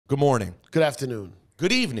Good morning. Good afternoon.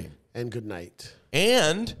 Good evening. And good night.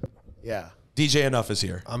 And yeah, DJ Enuff is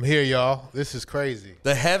here. I'm here, y'all. This is crazy.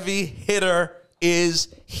 The heavy hitter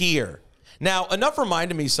is here. Now, Enuff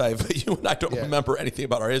reminded me, Cipha, you and I don't remember anything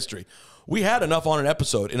about our history. We had Enuff on an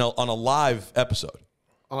episode, on a live episode.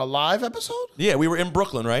 On a live episode? Yeah, we were in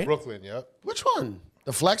Brooklyn, right? Brooklyn, yep. Which one?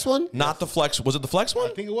 The Flex one? Not the Flex. Was it the Flex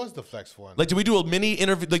one? I think it was the Flex one. Like, did we do a mini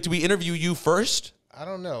interview? Like, did we interview you first? I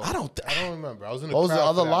don't know. I don't remember. I was in the What crowd. was the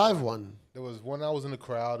other for that live one? There was one I was in the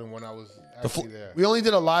crowd and one I was actually there. We only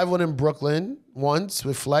did a live one in Brooklyn once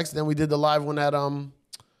with Flex. Then we did the live one at what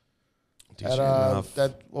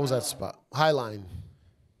was that spot? Highline.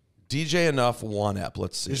 DJ Enuff Juan app.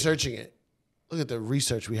 Let's see. You're searching it. Look at the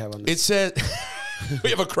research we have on this. It said we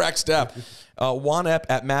have a crack staff. Juan app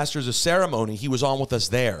at Masters of Ceremony. He was on with us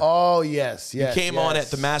there. Oh yes, yes. He came on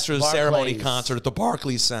at the Masters of Ceremony concert at the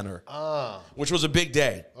Barclays Center, which was a big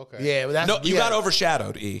day. Okay. Yeah, but that's, No, you got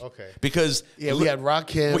overshadowed, E. Okay. Because we had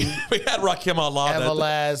Rakim, we had Rakim on live.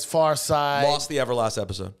 Everlast, Far Side. Lost the Everlast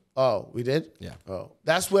episode. Oh, we did? Yeah. Oh,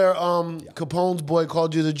 that's where Capone's boy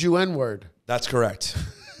called you the Jew N-word. That's correct.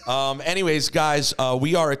 Anyways, guys,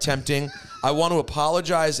 we are attempting. I want to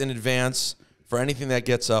apologize in advance for anything that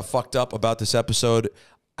gets fucked up about this episode.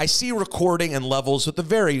 I see recording and levels. At the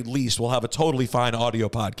very least, we'll have a totally fine audio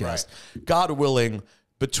podcast. Right. God willing,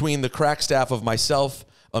 between the crack staff of myself,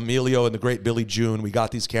 Emilio, and the great Billy June, we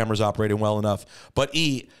got these cameras operating well enough. But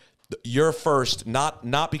E, you're first,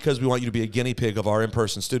 not because we want you to be a guinea pig of our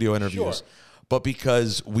in-person studio interviews, but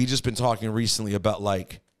because we just been talking recently about,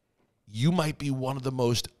 like, you might be one of the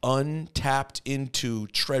most untapped into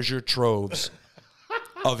treasure troves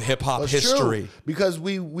of hip hop history. True, because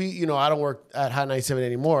we I don't work at Hot 97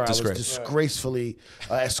 anymore. I was disgracefully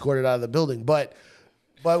escorted out of the building. But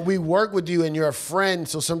we work with you and you're a friend,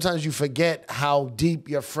 so sometimes you forget how deep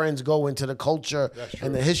your friends go into the culture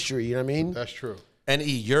and the history. You know what I mean? That's true. And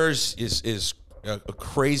E, yours is a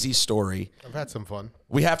crazy story. I've had some fun.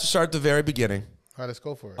 We have to start at the very beginning. All right, let's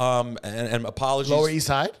go for it. And apologies. Lower East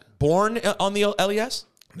Side? Born on the LES?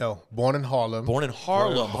 No, born in Harlem. Born in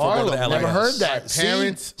Harlem. Before going to the LES. Never heard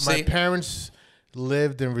that. My parents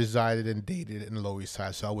lived and resided and dated in Lower East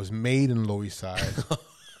Side, so I was made in Lower East Side.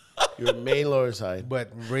 You were made Lower East Side,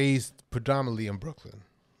 but raised predominantly in Brooklyn.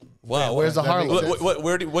 Wow, where's the Harlem?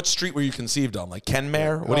 What street were you conceived on? Like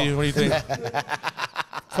Kenmare? What do you think?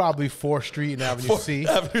 Probably 4th Street and Avenue C.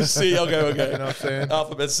 Avenue C. Okay. You know what I'm saying?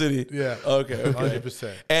 Alphabet City. Yeah. Okay.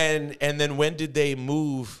 100%. And then when did they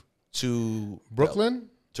move to Brooklyn?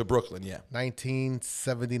 To Brooklyn, yeah.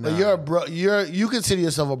 1979. But you consider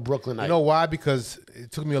yourself a Brooklynite. You know why? Because it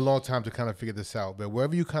took me a long time to kind of figure this out. But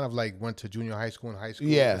wherever you kind of like went to junior high school and high school,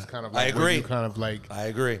 it's kind of like I agree. You kind of like I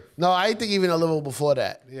agree. No, I think even a little before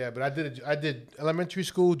that. Yeah, but I did elementary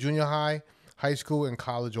school, junior high, high school, and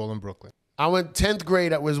college all in Brooklyn. I went 10th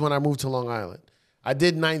grade. That was when I moved to Long Island. I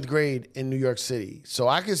did 9th grade in New York City. So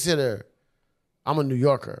I consider I'm a New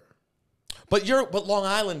Yorker. But Long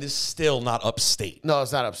Island is still not upstate. No,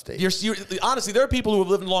 it's not upstate. Honestly, there are people who have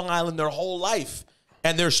lived in Long Island their whole life,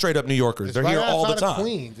 and they're straight up New Yorkers. They're right here all the time.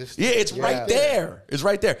 Queens. It's right there. It's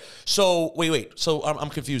right there. So wait. So I'm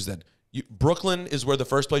confused then. Brooklyn is where the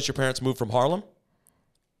first place your parents moved from Harlem?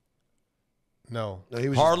 No, he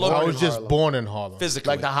was Harlem. I was just born in Harlem. Physically,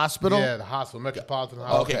 like the hospital. Yeah, the hospital, Metropolitan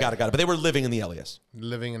Hospital. Okay, got it. But they were living in the LES.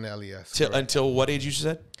 Living in the LES. Until what age you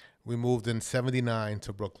said? We moved in '79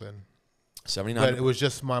 to Brooklyn. 79. But it was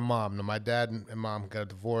just my mom. My dad and mom got a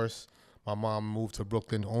divorce. My mom moved to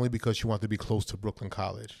Brooklyn only because she wanted to be close to Brooklyn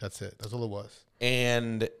College. That's it. That's all it was.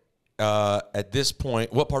 And at this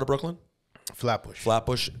point, what part of Brooklyn? Flatbush.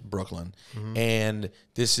 Flatbush, Brooklyn. And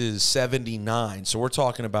this is 79. So we're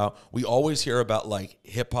talking about, we always hear about like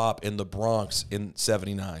hip hop in the Bronx in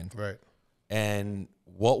 79. Right. And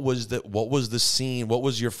what was the scene? What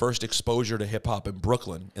was your first exposure to hip hop in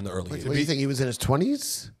Brooklyn in the early years? What do you think? He was in his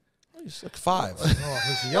 20s? He's like 5.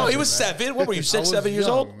 Oh, he was 7. What were you, 6, 7 years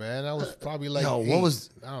old? Man, I was probably like 8.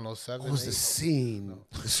 I don't know, 7. What was the scene?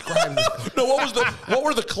 Describe it. No, what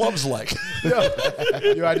were the clubs like?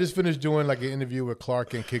 Yo, I just finished doing like an interview with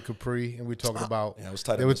Clark and Kid Capri, and we talking about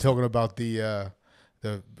they were talking about the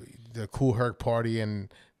Cool Herc party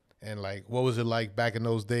and like what was it like back in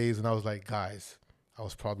those days, and I was like, guys, I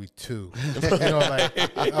was probably 2.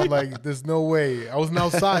 I'm like, there's no way. I wasn't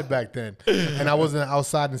outside back then. And I wasn't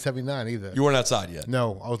outside in 79 either. You weren't outside yet?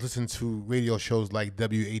 No. I was listening to radio shows like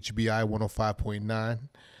WHBI 105.9.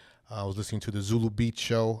 I was listening to the Zulu Beat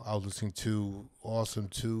Show. I was listening to Awesome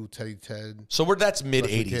 2, Teddy Ted. So that's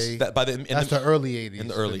mid-80s. That's the early 80s. In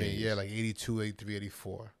the early 80s. Yeah, like 82, 83,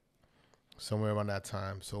 84. Somewhere around that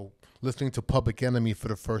time. So listening to Public Enemy for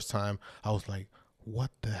the first time, I was like,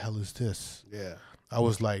 what the hell is this? Yeah. I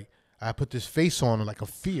was like, I put this face on like a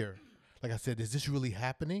fear. Like I said, is this really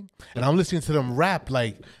happening? And I'm listening to them rap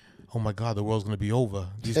like, oh my God, the world's going to be over.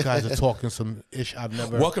 These guys are talking some ish I've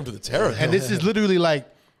never. Welcome to the terror. And this is literally like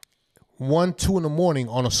 1, 2 in the morning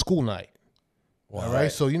on a school night. Wow. All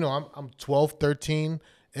right. So, you know, I'm 12, 13,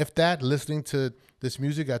 if that, listening to this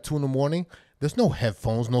music at 2 in the morning. There's no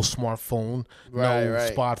headphones, no smartphone,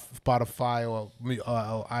 Spotify or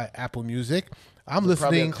Apple Music. I'm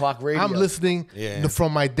listening. Clock radio. I'm listening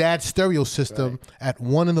from my dad's stereo system at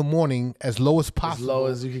 1 in the morning, as low as possible, as low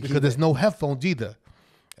as you can because there's no headphones either.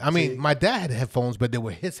 I mean, my dad had headphones, but they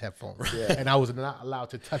were his headphones, and I was not allowed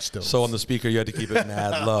to touch those. So on the speaker, you had to keep it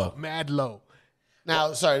mad low. Mad low.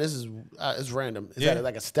 Now, sorry, this is it's random. Is that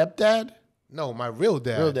like a stepdad? No, my real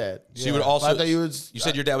dad. Real dad. So you would also. I thought you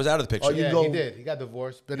said your dad was out of the picture. Yeah, he did. He got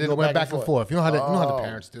divorced, but it went back and forth. You know how the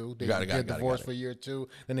parents do. They get divorced for a year or two,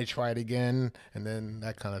 then they try it again, and then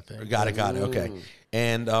that kind of thing. Got it. Okay.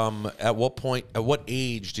 And at what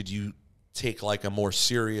age did you take like a more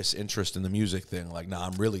serious interest in the music thing? Like, nah,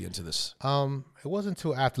 I'm really into this. It wasn't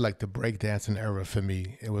until after like the breakdancing era for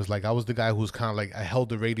me. It was like I was the guy who was kind of like, I held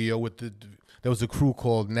the radio with there was a crew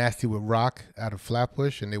called Nasty with Rock out of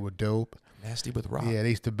Flatbush, and they were dope. Nasty with Rock. Yeah, they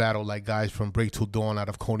used to battle like guys from Break Till Dawn out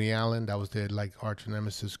of Coney Island. That was their like arch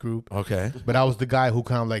nemesis group. Okay. But I was the guy who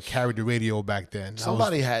kind of like carried the radio back then.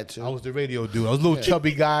 Somebody had to. I was the radio dude. I was a little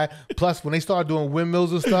chubby guy. Plus, when they started doing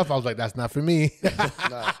windmills and stuff, I was like, that's not for me.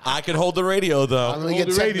 I could hold the radio though. I'm gonna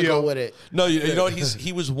get technical with it. No, you know what?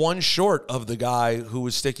 He was one short of the guy who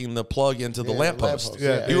was sticking the plug into the lamppost.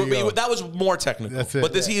 Yeah, that was more technical. That's it.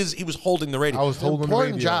 But he was holding the radio. I was holding the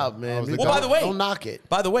radio. Important job, man. Well, by the way, don't knock it.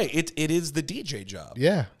 By the way, it is the DJ job.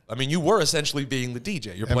 Yeah. I mean, you were essentially being the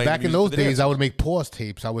DJ. You're playing. Back in those days, I would make pause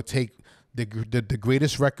tapes. I would take the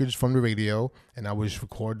greatest records from the radio, and I would just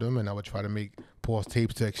record them, and I would try to make pause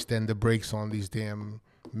tapes to extend the breaks on these damn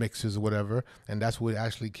mixes or whatever. And that's what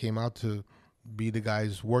actually came out to be the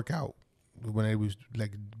guy's workout when they was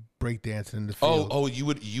like breakdancing in the field. Oh, you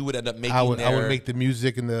would end up making. I would make the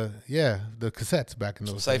music and the cassettes back in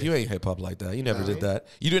those days. If you ain't hip hop like that, you never did that.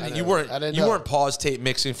 You didn't. You weren't pause tape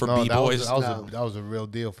mixing for B-boys. That was a real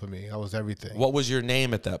deal for me. That was everything. What was your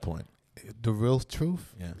name at that point? The Real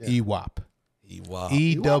Truth? Yeah. EWAP. EWAP.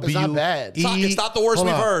 EWAP is not bad. It's not the worst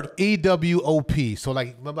we've heard. EWOP. So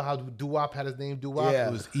like, remember how Doo-Wop had his name Doo-Wop? Yeah.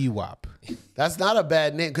 It was EWAP. That's not a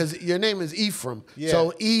bad name because your name is Ephraim. Yeah.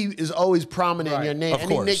 So E is always prominent in your name. Of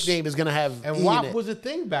course. Any nickname is gonna have and E WAP in it. was a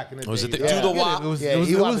thing back in the day. Was it do the WAP?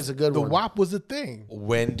 EWAP is a good one. The WAP was a thing.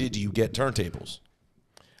 When did you get turntables?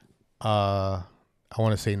 I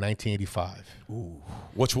want to say 1985. Ooh.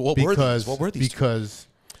 What were these? Because,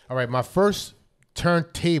 all right, my first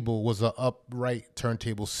turntable was an upright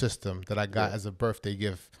turntable system that I got as a birthday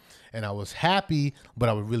gift. And I was happy, but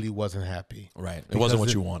I really wasn't happy. Right. It wasn't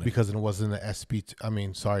what you wanted. Because it wasn't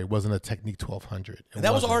it wasn't a Technique 1200. And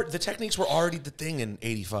that was the Techniques were already the thing in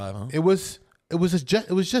 85, huh? It was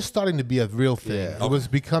just starting to be a real thing. Yeah. It was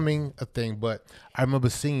becoming a thing, but I remember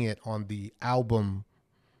seeing it on the album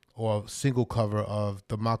or single cover of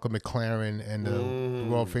the Malcolm McLaren and the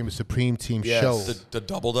world famous Supreme Team show. The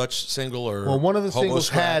Double Dutch single or one of the singles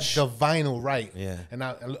Scratch. had the vinyl, right? Yeah. And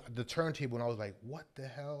the turntable, and I was like, what the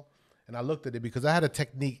hell? And I looked at it because I had a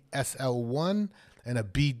Technique SL1 and a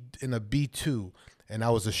B2, and I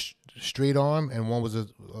was a straight arm, and one was a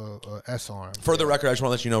S arm. For the record, I just want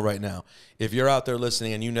to let you know right now, if you're out there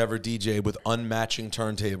listening and you never DJed with unmatching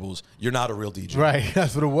turntables, you're not a real DJ. Right,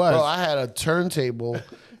 that's what it was. Bro, I had a turntable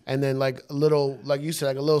and then like a little, like you said,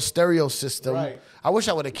 like a little stereo system. Right. I wish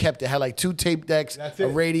I would have kept it. It had like 2 tape decks, a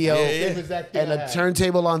radio, and a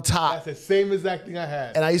turntable on top. That's the same exact thing I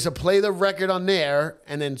had. And I used to play the record on there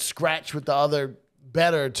and then scratch with the other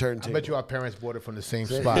better turntable. I bet you our parents bought it from the same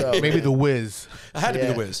spot. Maybe the Wiz. I had to be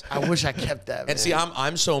the Wiz. I wish I kept that. And see,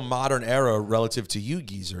 I'm so modern era relative to you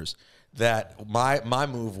geezers that my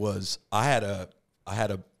move was I had a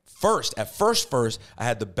first I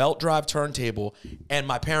had the belt drive turntable and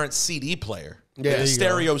my parents' CD player. The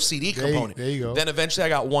stereo CD component. There you go. Then eventually I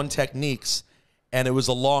got one Techniques, and it was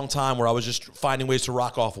a long time where I was just finding ways to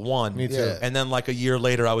rock off one. Me too. And then like a year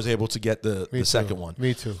later, I was able to get the second one.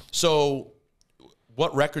 Me too. So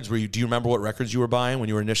what records were you? Do you remember what records you were buying when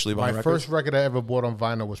you were initially buying records? My first record I ever bought on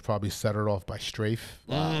vinyl was probably Set It Off by Strafe.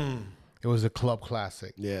 It was a club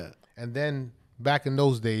classic. Yeah. And then back in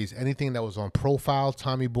those days, anything that was on Profile,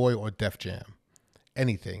 Tommy Boy, or Def Jam.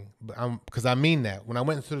 Anything. Because I mean that. When I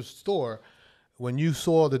went into the store, when you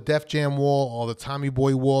saw the Def Jam wall or the Tommy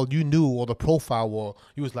Boy wall, you knew, or the Profile wall,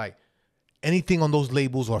 you was like, anything on those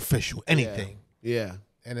labels are official. Anything. Yeah.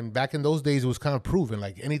 And then back in those days, it was kind of proven.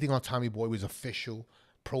 Like anything on Tommy Boy was official.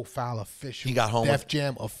 Profile official. He got home Def with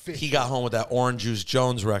Jam official. He got home with that Orange Juice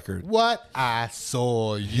Jones record. What? I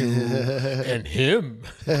saw you and him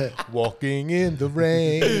walking in the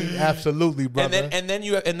rain. Absolutely, brother. And then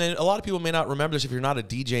a lot of people may not remember this if you're not a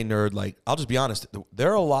DJ nerd. Like, I'll just be honest,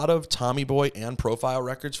 there are a lot of Tommy Boy and Profile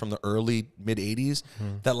records from the early mid '80s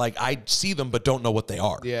that like I see them but don't know what they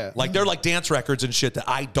are. Yeah, like they're like dance records and shit that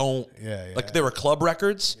I don't. Yeah. Like they were club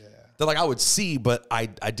records. Yeah. That like I would see, but I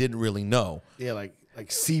didn't really know. Yeah, like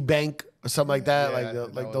C Bank or something like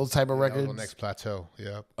that, like those type of records. On Next Plateau,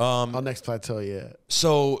 yeah. On Next Plateau, yeah.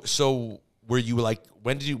 So were you like,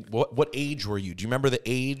 when did you? What age were you? Do you remember the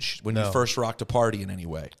age when you first rocked a party in any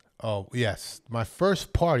way? Oh yes, my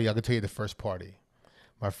first party. I can tell you the first party.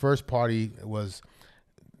 My first party was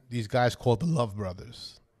these guys called the Love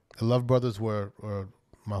Brothers. The Love Brothers were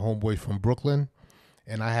my homeboys from Brooklyn,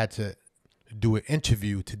 and I had to do an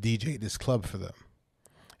interview to DJ this club for them,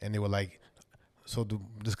 and they were like. So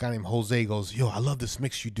this guy named Jose goes, yo, I love this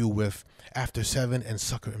mix you do with After 7 and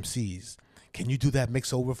Sucker MCs. Can you do that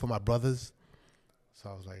mix over for my brothers? So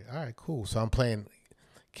I was like, all right, cool. So I'm playing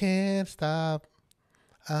Can't Stop.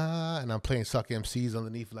 And I'm playing Sucker MCs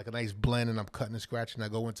underneath like a nice blend, and I'm cutting and scratching. I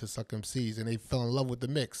go into Sucker MCs, and they fell in love with the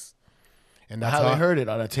mix. And that's how they heard it,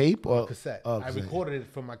 on a tape or a cassette. I recorded it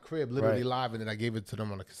from my crib, literally live, and then I gave it to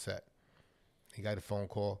them on a cassette. He got a phone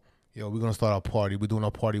call. Yo, we're going to start our party. We're doing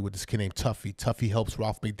our party with this kid named Tuffy. Tuffy helps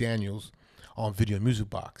Ralph McDaniels on Video and Music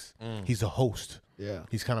Box. He's a host. Yeah.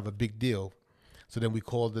 He's kind of a big deal. So then we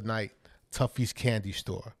called the night Tuffy's Candy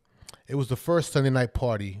Store. It was the first Sunday night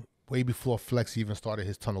party way before Flex even started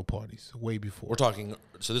his tunnel parties. Way before. We're talking,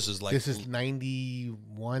 so this is like. This is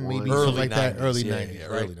 91, maybe early something like 90s, that. Early yeah, 90s. yeah,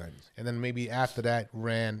 right? early 90s. And then maybe after that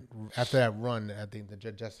run, I think the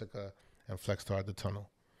Jessica and Flex started the tunnel.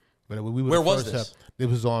 But we were Where was this? It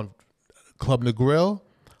was on Club Negril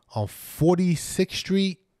on 46th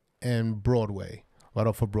Street and Broadway, right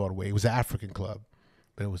off of Broadway. It was an African club,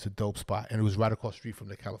 but it was a dope spot, and it was right across the street from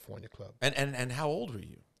the California club. And how old were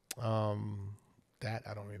you? That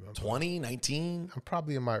I don't remember. 20, 19? I'm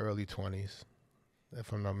probably in my early 20s,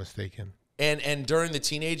 if I'm not mistaken. And during the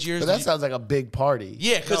teenage years, But that sounds like a big party.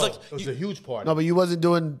 Yeah, because like it was a huge party. No, but you wasn't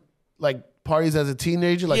doing like parties as a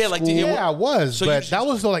teenager, like Yeah, like school? Yeah, I was, So but you- that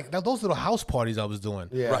was like those little house parties I was doing.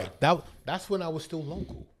 Yeah. Right. That's when I was still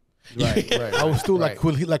local. Right. I was still like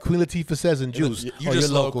Queen Latifah says in Juice. You're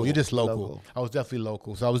just local. You're just local. I was definitely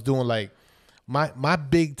local. So I was doing like my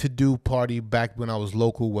big to do party back when I was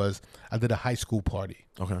local was I did a high school party.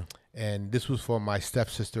 Okay. And this was for my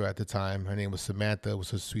stepsister at the time. Her name was Samantha. It was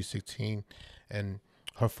her sweet 16, and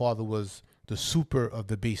her father was the super of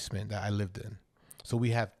the basement that I lived in. So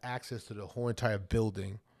we have access to the whole entire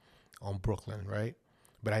building on Brooklyn, right?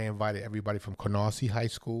 But I invited everybody from Canarsie High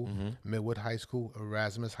School, Midwood High School,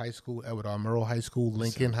 Erasmus High School, Edward R. Murrow High School,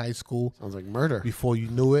 Lincoln High School. Sounds like murder. Before you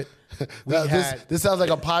knew it, This sounds like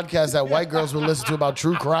a podcast that white girls would listen to about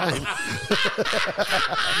true crime.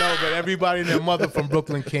 No, but everybody and their mother from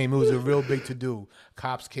Brooklyn came. It was a real big to do.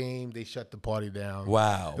 Cops came. They shut the party down.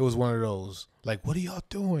 Wow. It was one of those. Like, what are y'all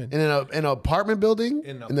doing? In an apartment building?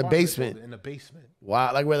 In the basement? In the basement.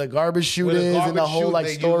 Wow, like where the garbage chute is and the whole like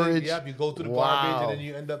storage. Yep, you go through the garbage and then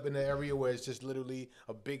you end up in the area where it's just literally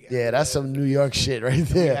a big area. Yeah, that's some New York shit right We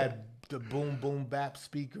there. had the boom boom bap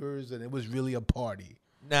speakers, and it was really a party.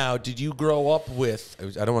 Now, did you grow up with?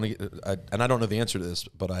 I don't want to get, and I don't know the answer to this,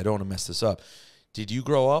 but I don't want to mess this up. Did you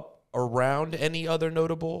grow up around any other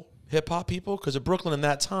notable hip hop people? Because of Brooklyn in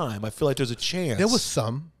that time, I feel like there's a chance. There was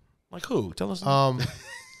some. Like who? Tell us. I want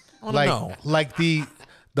to know. Like the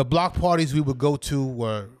block parties we would go to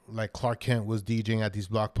were like Clark Kent was DJing at these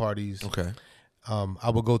block parties. Okay. I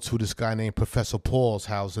would go to this guy named Professor Paul's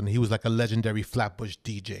house, and he was like a legendary Flatbush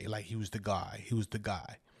DJ. Like he was the guy.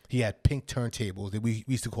 He had pink turntables. We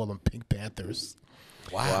used to call them Pink Panthers.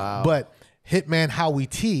 Wow. But Hitman Howie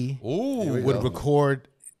T would go. record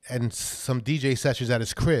and some DJ sessions at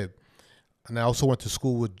his crib. And I also went to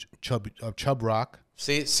school with Chub Rock.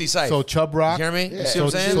 See, Cipha. So Chub Rock. You hear me? Yeah. You see what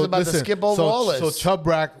I'm saying? He was about to skip over all this. So Chub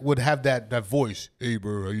Rock would have that voice. Hey,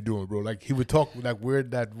 bro, how you doing, bro? Like he would talk like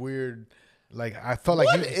weird. Like I felt like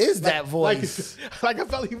What is that voice? Like I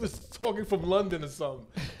felt he was talking from London or something.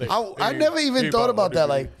 Like, I never even thought about that.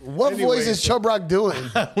 Like, what voice is Chub Rock doing?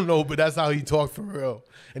 I don't know, but that's how he talked for real.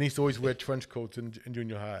 And he used to always wear trench coats in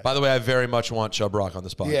junior high. By the way, I very much want Chub Rock on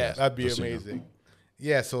this podcast. Yeah, That'd be Just so you know. amazing.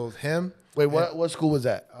 Yeah, so him. Wait, what school was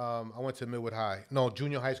that? I went to Midwood High. No,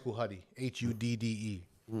 junior high school Huddy. HUDDE.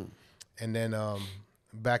 And then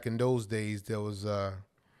back in those days, there was,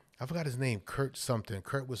 I forgot his name, Kurt something.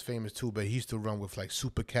 Kurt was famous too, but he used to run with like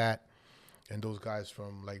Super Cat and those guys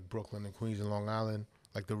from like Brooklyn and Queens and Long Island,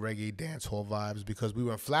 like the reggae dance hall vibes, because we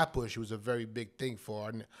were in Flatbush. It was a very big thing for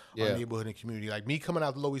our neighborhood and community. Like me coming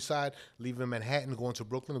out the Lower East Side, leaving Manhattan, going to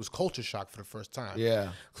Brooklyn, it was culture shock for the first time.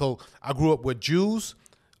 Yeah. So I grew up with Jews,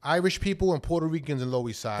 Irish people, and Puerto Ricans in Lower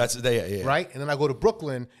East Side. That's yeah. Right? And then I go to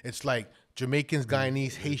Brooklyn, it's like Jamaicans,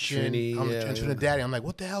 Guyanese, Haitian, and Trinidadian. I'm like,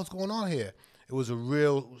 what the hell's going on here? It was a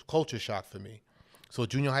real culture shock for me. So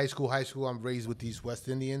junior high school, I'm raised with these West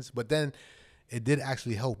Indians. But then it did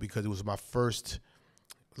actually help because it was my first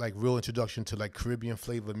like real introduction to like Caribbean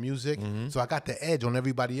flavor music. So I got the edge on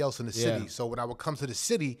everybody else in the city. So when I would come to the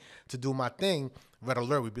city to do my thing, Red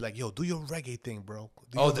Alert would be like, yo, do your reggae thing, bro.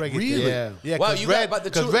 Reggae Really? thing. Yeah. Wow,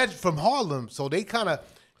 Because Red from Harlem, so they kind of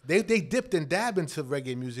they dipped and dabbed into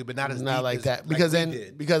reggae music, but not as not deep like as, that. like Because then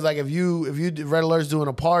did. because like if you Red Alert's doing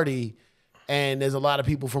a party and there's a lot of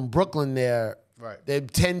people from Brooklyn there, they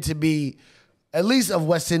tend to be at least of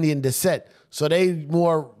West Indian descent. So they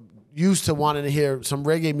more used to wanting to hear some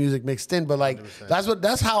reggae music mixed in, but like 100%.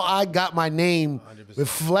 That's how I got my name 100%. With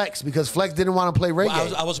Flex, because Flex didn't want to play reggae.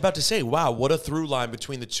 Well, I was about to say, wow, what a through line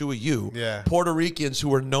between the two of you. Yeah. Puerto Ricans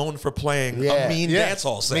who are known for playing a mean dance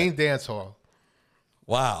hall set. Mean dance hall.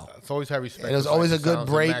 Wow. It's always had respect. And it was always a good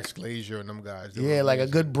break. Max Glazier and them guys. Yeah, like a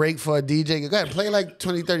good break for a DJ. Go ahead, play like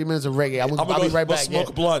 20, 30 minutes of reggae. I'll be right back. Smoke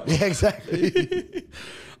a blunt. Yeah, exactly.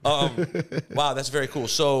 Wow, that's very cool.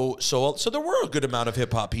 So there were a good amount of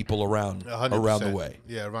hip hop people around 100%. the way.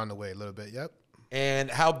 Yeah, around the way a little bit. Yep.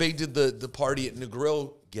 And how big did the party at the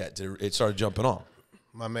Grill get? It started jumping on.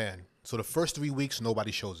 My man. So the first 3 weeks,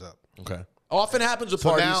 nobody shows up. Okay. Often happens with So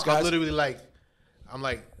parties, now guys. I'm literally like,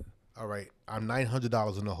 all right, I'm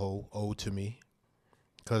 $900 in the hole owed to me.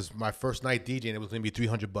 Because my first night DJing, it was going to be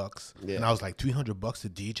 $300. Yeah. And I was like, $300 to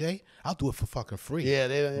DJ? I'll do it for fucking free.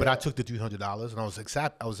 Yeah. But I took the $300 and I was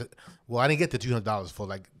I didn't get the $300 for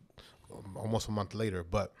like almost a month later.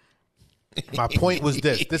 But my point was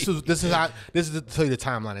this. This is to tell you the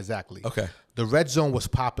timeline exactly. Okay. The Red Zone was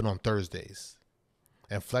popping on Thursdays.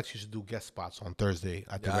 And Flex used to do guest spots on Thursday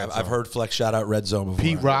at the Red Zone. I've heard Flex shout out Red Zone before.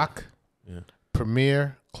 Pete Rock,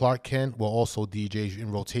 Premier, Clark Kent were also DJs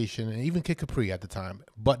in rotation, and even Kid Capri at the time.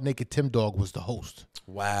 Butt Naked Tim Dog was the host.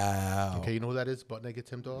 Wow. Okay, you know who that is? Butt Naked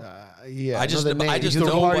Tim Dog? Yeah. I just know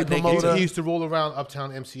know party Butt Naked promoter. He used to roll around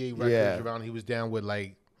Uptown MCA records around. He was down with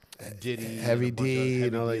like Diddy, Heavy D,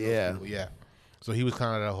 and all that. Yeah. Yeah. So he was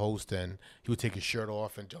kind of the host, and he would take his shirt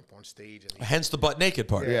off and jump on stage. And Hence the Butt Naked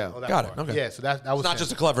part. Yeah. Got it. Okay. Yeah, so that was It's not him.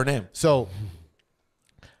 just a clever name. So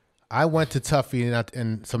I went to Tuffy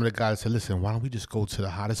and some of the guys said, listen, why don't we just go to the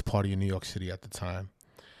hottest party in New York City at the time?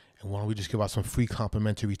 And why don't we just give out some free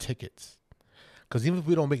complimentary tickets? Because even if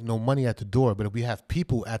we don't make no money at the door, but if we have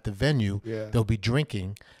people at the venue, they'll be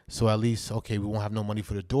drinking. So at least, okay, we won't have no money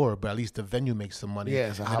for the door, but at least the venue makes some money. Yeah,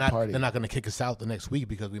 it's a hot party. They're not going to kick us out the next week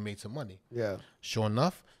because we made some money. Yeah. Sure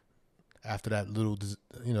enough, after that little,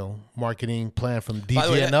 marketing plan from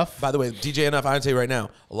DJ Enuff. By the way, DJ Enuff, I can tell you right now,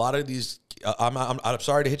 a lot of these, I'm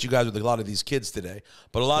sorry to hit you guys with a lot of these kids today,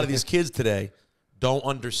 but a lot of these kids today don't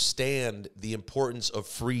understand the importance of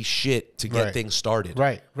free shit to get things started.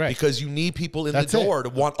 Right. Because you need people in the door to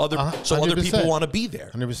want other people want to be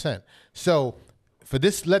there. 100%. So for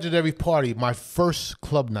this legendary party, my first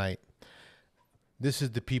club night, this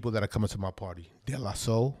is the people that are coming to my party. De La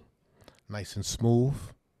Soul, Nice and Smooth,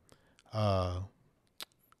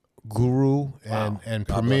 Guru, and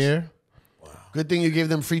Premier. Wow. Good thing you gave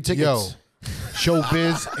them free tickets. Yo,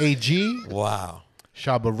 Showbiz AG. Wow.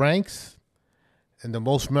 Shabba Ranks. And the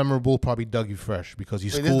most memorable, probably Dougie Fresh, because he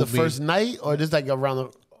schooled me. This is the first night, or just like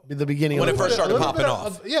around the beginning? When of it first started popping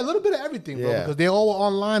off. Yeah, a little bit of everything, bro. Because they all were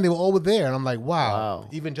online, they were all there. And I'm like, wow.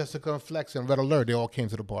 Even Jessica and Flex and Red Alert, they all came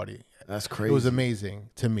to the party. That's crazy. It was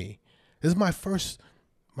amazing to me. This is my first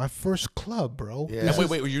club, bro. Yeah. And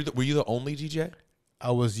wait, were you the only DJ?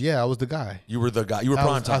 I was the guy. You were the guy. You were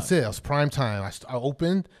prime time. That's it. I was prime time. I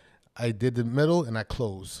opened, I did the middle, and I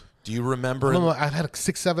closed. Do you remember? I had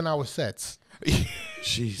 6-7 hour sets.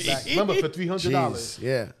 Jeez. Remember, for $300.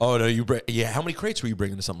 Yeah. Oh no, how many crates were you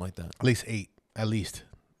bringing to something like that? At least 8. At least.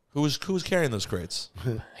 Who was carrying those crates?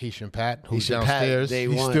 Haitian Pat, who's Haitian downstairs. Pat,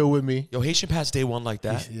 He's still with me. Yo, Haitian Pat's day one like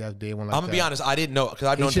that. Yeah, day one like that. I'm gonna be honest, I didn't know because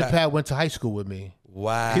I've known Haitian Pat went to high school with me.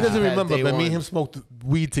 Wow. He doesn't Pat remember, day but me one. and him smoked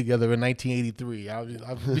weed together in 1983.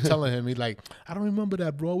 I'll be telling him, he's like, I don't remember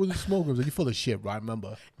that, bro. I wasn't smoking. I was like, you full of shit, bro. I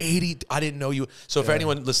remember. 80. I didn't know you. So for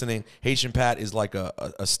anyone listening, Haitian Pat is like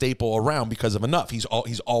a staple around because of Enuff. He's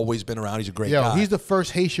always been around. He's a great guy. He's the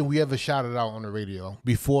first Haitian we ever shouted out on the radio.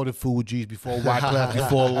 Before the Fugees, before Wyclef,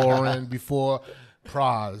 before Lauren, before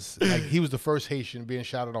Praz. Like, he was the first Haitian being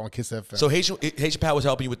shouted on Kiss FM. So Haitian Pat was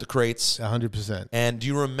helping you with the crates. 100%. And do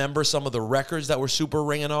you remember some of the records that were super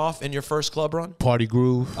ringing off in your first club run? Party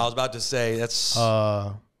Groove. I was about to say, that's...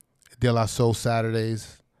 De La Soul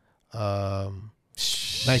Saturdays.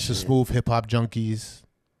 Nice and Smooth Hip Hop Junkies.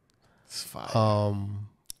 It's fire.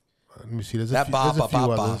 Let me see. There's a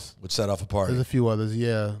few others. Would set off a party. There's a few others.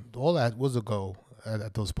 Yeah, all that was a go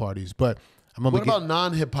at those parties. But I remember. What about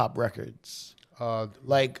non-hip hop records?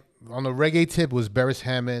 Like on the reggae tip was Beres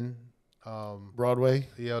Hammond. Broadway.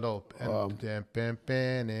 Yeah, no.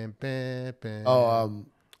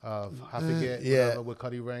 I forget. With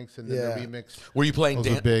Cuddy Ranks and then the remix. Were you playing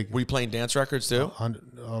Were you playing dance records too?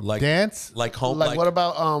 Like dance, like home. Like what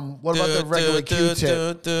about the regular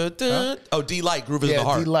Q-tip? Oh, D-Light, Groove is in the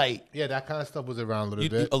Heart. D-Light. Yeah, that kind of stuff was around a little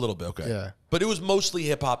bit. A little bit, okay. Yeah, but it was mostly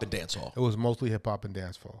hip hop and dance hall. It was mostly hip hop and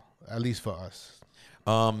dance hall, at least for us.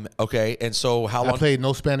 Okay, and so how long? I played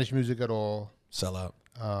no Spanish music at all. Sell out.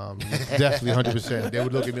 Definitely 100%. They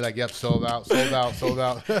would look at me like, "Yep, sold out."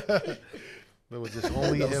 It was just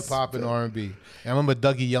only hip hop and R&B. And I remember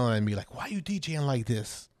Dougie yelling at me like, "Why are you DJing like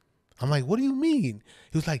this?" I'm like, "What do you mean?"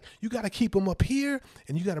 He was like, "You got to keep them up here,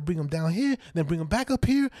 and you got to bring them down here, and then bring them back up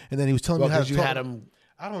here." And then he was telling me how to had them.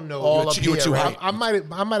 I don't know. All up here, too right? I might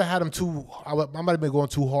have had him too. I might have been going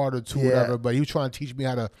too hard or too whatever. But he was trying to teach me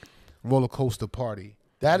how to roller coaster party.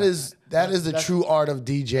 That is the true art of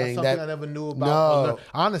DJing. That's something I never knew about. No.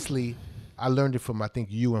 Honestly, I learned it from I think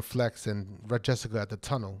you and Flex and Jessica at the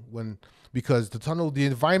Tunnel because the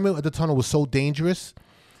environment at the Tunnel was so dangerous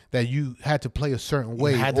that you had to play a certain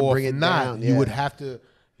way. You had to bring it down. You would have to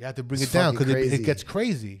bring it down because it gets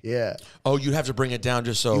crazy. Yeah. Oh, you have to bring it down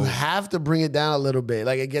just so. You have to bring it down a little bit.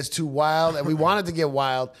 Like it gets too wild, and we want it to get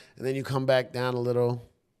wild, and then you come back down a little.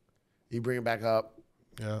 You bring it back up.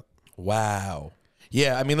 Yeah. Wow.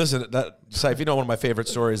 Yeah, I mean, listen, Cipha, you know one of my favorite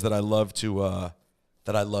stories that I love to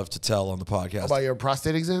tell on the podcast. About your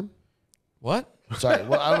prostate exam? What? Sorry,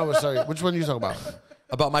 well, I don't know. Sorry, which one are you talking about?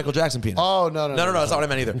 About Michael Jackson penis. Oh no, that's not what I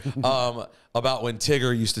meant either. About when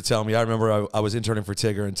Tigger used to tell me. I remember I was interning for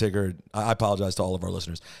Tigger, and Tigger. I apologize to all of our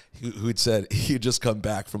listeners who had said he had just come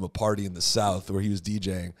back from a party in the South where he was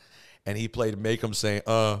DJing, and he played "Make 'Em Say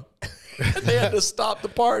and they had to stop the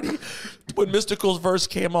party when Mystical's verse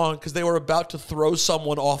came on because they were about to throw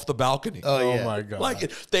someone off the balcony. Oh my God!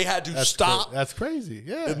 Like they had to stop. That's crazy.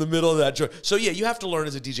 Yeah. In the middle of that joint. So yeah, you have to learn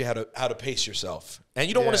as a DJ how to pace yourself, and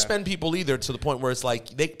you don't want to spend people either to the point where it's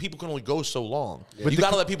like people can only go so long. Yeah. But you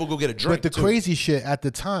got to let people go get a drink. But the crazy shit at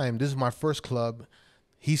the time, this is my first club.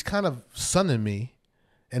 He's kind of sunning me,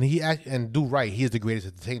 and do right. He is the greatest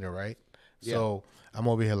entertainer, right? Yeah. So I'm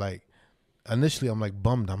over here like. Initially, I'm like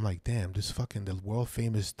bummed. I'm like, damn, this fucking the world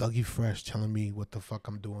famous Dougie Fresh telling me what the fuck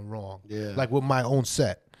I'm doing wrong. Yeah. Like with my own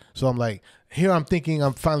set. So I'm like, here I'm thinking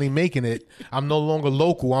I'm finally making it. I'm no longer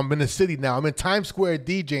local. I'm in the city now. I'm in Times Square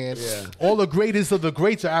DJing. Yeah. All the greatest of the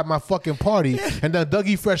greats are at my fucking party. And then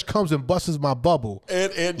Dougie Fresh comes and busts my bubble.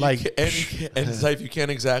 And Cipha, you can't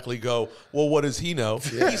exactly go, well, what does he know?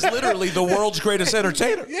 Yeah. He's literally the world's greatest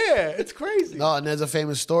entertainer. Yeah, it's crazy. No, and there's a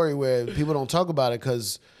famous story where people don't talk about it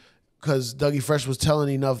because Dougie Fresh was telling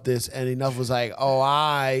Enuff this, and Enuff was like, "Oh,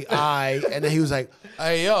 I," and then he was like,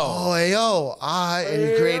 "Hey yo, oh, hey yo, I," and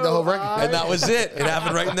he created the whole record, and that was it. It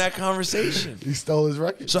happened right in that conversation. He stole his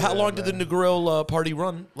record. So how long did the Negril party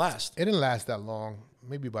run last? It didn't last that long,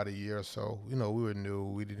 maybe about a year or so. You know, we were new.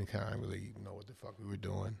 We didn't kind of really know what the fuck we were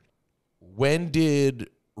doing. When did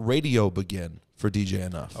radio begin for DJ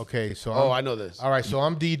Enuff? Okay, so I know this. All right, so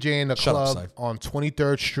I'm DJing a club on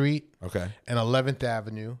 23rd Street, and 11th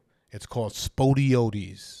Avenue. It's called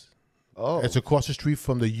Spodiotes. Oh. It's across the street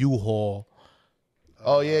from the U-Haul.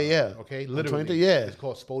 Oh, yeah. Okay, literally. Yeah. It's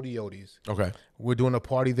called Spodiotes. Okay. We're doing a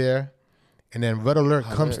party there, and then Red Alert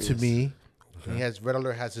comes to me. Okay. Red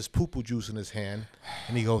Alert has this poo-poo juice in his hand,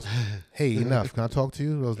 and he goes, "Hey, Enuff, can I talk to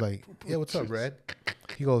you?" I was like, "Yeah, what's up, Red?"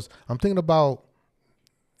 He goes, "I'm thinking about,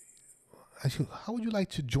 how would you like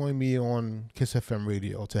to join me on Kiss FM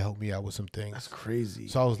radio to help me out with some things?" That's crazy.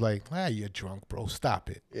 So I was like, you're drunk, bro. Stop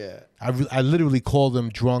it. Yeah. I literally called him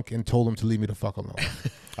drunk and told him to leave me the fuck alone.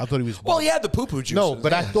 I thought he was bugged. Well, he had the poo-poo juice. No,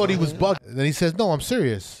 but I thought he was bugged. And then he says, "No, I'm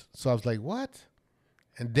serious." So I was like, "What?"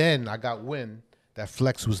 And then I got wind that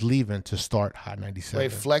Flex was leaving to start Hot 97.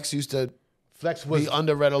 Wait, Flex was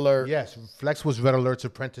under Red Alert. Yes, Flex was Red Alert's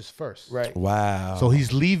apprentice first. Right. Wow. So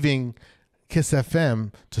he's leaving Kiss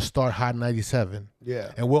FM to start Hot 97.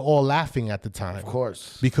 Yeah. And we're all laughing at the time. Of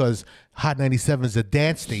course. Because Hot 97 is a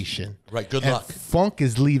dance station. Right, good and luck. Funk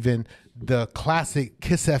is leaving the classic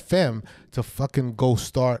Kiss FM to fucking go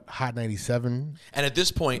start Hot 97. And at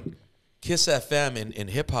this point, Kiss FM in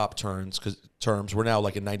hip-hop terms, because terms, we're now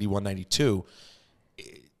like in 91, 92.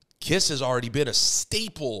 Kiss has already been a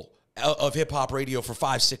staple of hip-hop radio for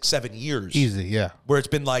 5, 6, 7 years. Easy, yeah. Where it's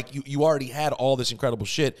been like, you already had all this incredible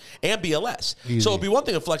shit, and BLS. Easy. So it'd be one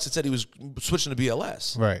thing if Flex had said he was switching to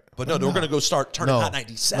BLS. Right. But no, we're going to go start turning Hot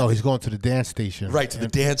 97. No, he's going to the dance station. Right, to the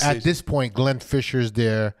dance station. At this point, Glenn Fisher's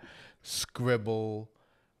there, Scribble,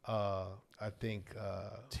 I think,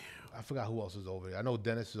 I forgot who else is over there. I know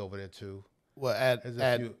Dennis is over there too. Well, at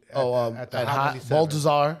the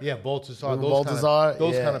Baltazar. Yeah, Baltazar.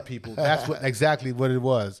 Those kind of people. That's exactly what it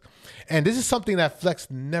was. And this is something that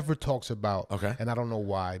Flex never talks about. Okay. And I don't know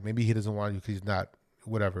why. Maybe he doesn't want to because he's not,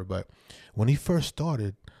 whatever. But when he first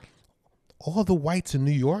started, all the whites in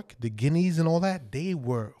New York, the Guineas and all that, they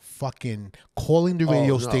were fucking calling the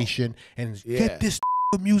radio station and get this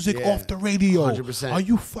music off the radio. 100%. Are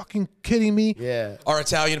you fucking kidding me? Yeah. Our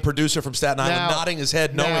Italian producer from Staten Island nodding his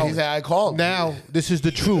head, knowing. He's like, I called. Now, this is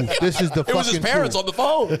the truth. This is the fucking truth. It was his parents on the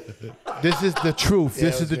phone. This is the truth.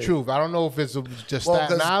 This is the truth. I don't know if it's just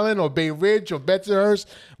Staten Island or Bay Ridge or Bensonhurst,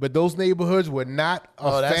 but those neighborhoods were not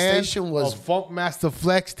a fan of Funkmaster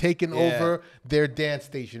Flex taking over their dance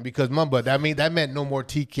station. Because remember, that meant no more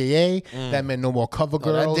TKA. That meant no more cover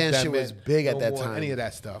girls. That dance shit was big at that time. Any of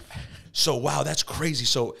that stuff. So wow, that's crazy.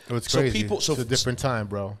 So it's crazy. It's a different time,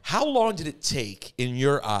 bro. How long did it take, in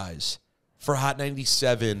your eyes, for Hot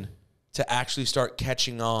 97 to actually start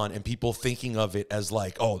catching on and people thinking of it as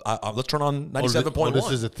like, let's turn on 97.1?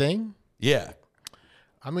 This is a thing? Yeah.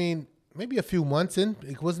 I mean, maybe a few months in.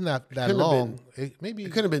 It wasn't that long. It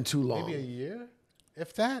could have been too long. Maybe a year,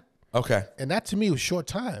 if that. Okay. And that to me was short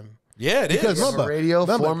time. Yeah, it is. Because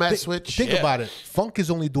remember, format switch. Think about it. Funk is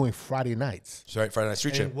only doing Friday nights. Sorry, Friday Night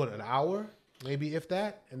Street Champ. What, an hour? Maybe if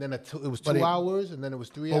that. And then it was 2 hours, and then it was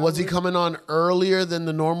 3 hours. But was he coming on earlier than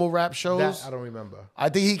the normal rap shows? I don't remember. I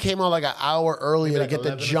think he came on like an hour earlier to get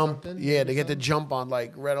the jump. Yeah, to get the jump on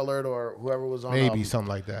like Red Alert or whoever was on. Maybe something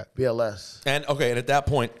like that. BLS. And at that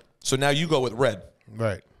point, so now you go with Red.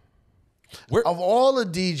 Right. Of all the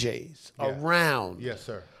DJs around. Yes,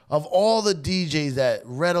 sir. Of all the DJs that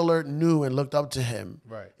Red Alert knew and looked up to him,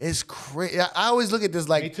 it's crazy. I always look at this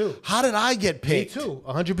like, me too. How did I get picked? Me too,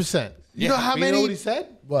 100%. You know how many? You know what he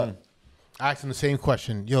said? What? I asked him the same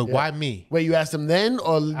question. Yo, why me? Wait, you asked him then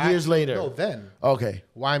or years later? No, then. Okay.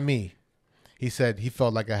 Why me? He said he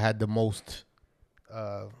felt like I had the most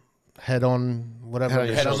head on whatever.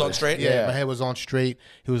 Head was on straight? Yeah, my head was on straight.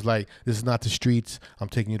 He was like, "This is not the streets. I'm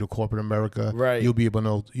taking you to corporate America. Right. You'll be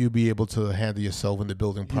able to handle yourself in the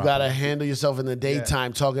building properly. You gotta handle yourself in the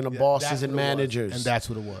daytime, talking to bosses and managers. And that's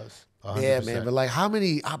what it was. 100%. Yeah, man. But like, how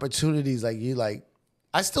many opportunities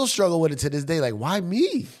I still struggle with it to this day. Like, why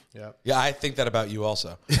me? Yeah, I think that about you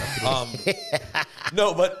also.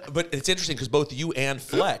 No, but it's interesting because both you and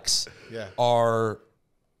Flex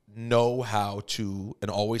know how to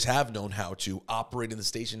and always have known how to operate in the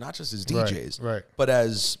station, not just as DJs, but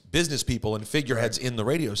as business people and figureheads in the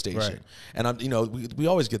radio station. And we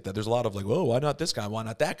always get that. There's a lot of like, whoa, why not this guy? Why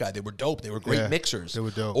not that guy? They were dope. They were great mixers. They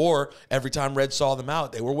were dope. Or every time Red saw them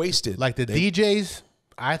out, they were wasted. Like the DJs,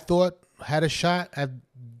 I thought had a shot at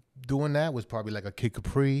doing that was probably like a Kid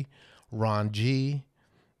Capri, Ron G,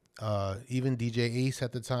 even DJ Ace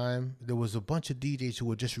at the time. There was a bunch of DJs who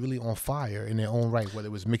were just really on fire in their own right, whether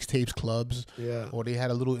it was mixtapes, clubs, or they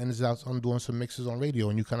had a little ins and outs on doing some mixes on radio,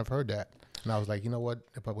 and you kind of heard that. And I was like, you know what?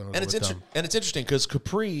 They're probably gonna go with them. And it's interesting because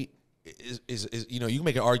Capri is you can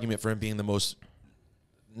make an argument for him being the most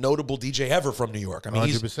notable DJ ever from New York. I mean,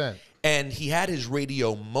 100%. And he had his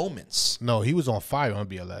radio moments. No, he was on fire on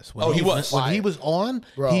BLS. When he was. When he was on,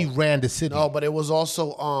 he ran the city. No, but it was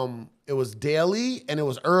also it was daily and it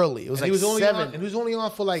was early. It was he was 7. And he was only on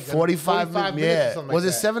for like 45 minutes. Or something like was it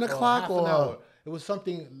that. 7 o'clock or? Half an hour. It was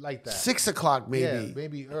something like that. 6 o'clock maybe. Yeah,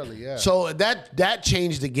 maybe early. Yeah. So that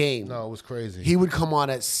changed the game. No, it was crazy. He would come on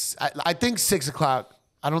at I think 6 o'clock.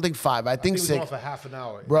 I don't think 5. I think 6. He was on for half an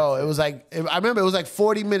hour. Bro, it was like I remember it was like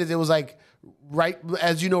 40 minutes. It was like right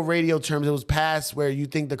as you know radio terms. It was past where you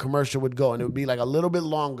think the commercial would go, and it would be like a little bit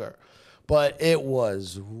longer. But it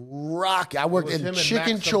was rocky. I worked in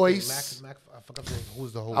Chicken Choice. I forgot who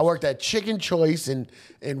was the host. I worked at Chicken Choice in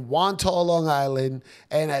Wantagh, Long Island,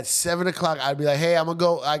 and at 7 o'clock I'd be like, "Hey, I'm gonna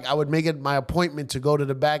go." I would make it my appointment to go to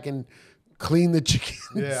the back and clean the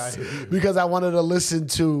chickens because I wanted to listen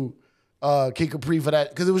to Kid Capri for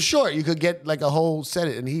that because it was short. You could get like a whole set,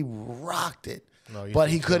 and he rocked it. No, but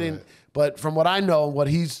he couldn't. But from what I know, what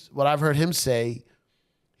I've heard him say,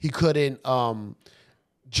 he couldn't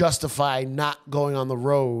justify not going on the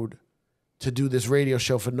road to do this radio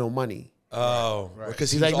show for no money. Oh, right. Because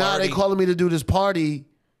he's like, nah, they calling me to do this party,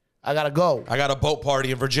 I gotta go. I got a boat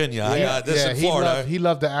party in Virginia. I got this in Florida. He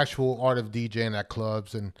loved the actual art of DJing at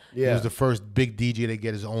clubs, and he was the first big DJ to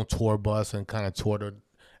get his own tour bus and kind of toured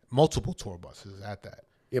multiple tour buses at that.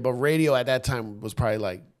 Yeah, but radio at that time was probably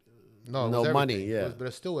like no money. Yeah,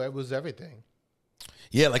 but it was everything.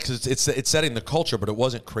 Yeah, like it's setting the culture, but it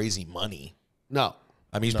wasn't crazy money. No,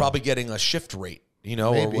 I mean he's probably getting a shift rate, you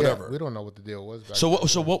know, maybe, or whatever. We don't know what the deal was. Back So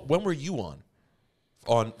when were you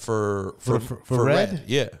on for Red?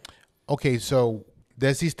 Yeah. Okay, so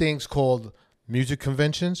there's these things called music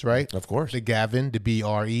conventions, right? Of course. The Gavin, the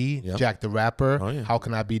BRE, Jack the Rapper. Oh, yeah. How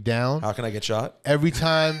Can I Be Down? How can I get shot? Every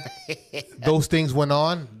time those things went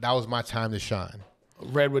on, that was my time to shine.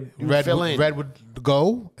 Red would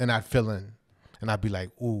go, and I'd fill in. And I'd be like,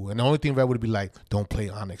 ooh. And the only thing Red would be like, don't play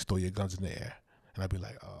Onyx, throw your guns in the air. And I'd be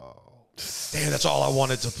like, oh. Damn, that's all I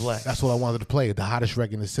wanted to play. That's what I wanted to play, the hottest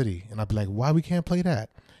record in the city. And I'd be like, why we can't play that?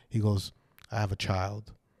 He goes, I have a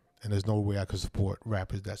child, and there's no way I could support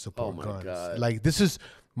rappers that support guns. God. Like, this is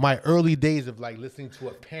my early days of, like, listening to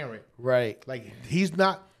a parent. Right. Like, he's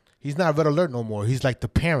not Red Alert no more. He's like the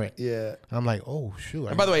parent. Yeah. And I'm like, oh, shoot.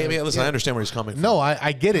 And by the way, I mean, listen, I understand where he's coming from. No,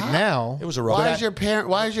 I get it now. It was a rough.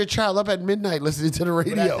 Why is your child up at midnight listening to the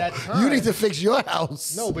radio? that time, you need to fix your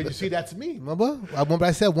house. No, but you see, that's me. Remember? When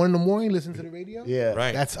I said 1 in the morning, listen to the radio? Yeah.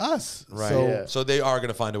 Right. That's us. Right. So they are going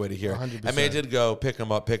to find a way to hear. 100%. I mean, I did go pick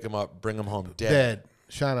him up, bring him home dead.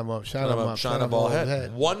 Shine him up. Shine a ball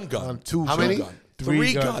head. One gun. Two. How many? Gun.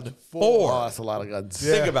 Three gun. Four. Oh, that's a lot of guns.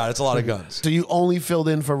 Think about it. It's a lot of guns. So you only filled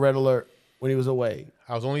in for Red Alert when he was away?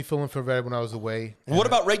 I was only filling for Red when I was away. What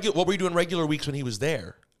about regular? What were you doing regular weeks when he was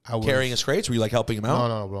there? Carrying his crates? Were you like helping him out?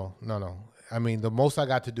 No, bro. No. I mean, the most I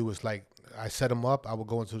got to do was like I set him up. I would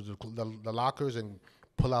go into the lockers and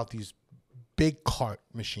pull out these big cart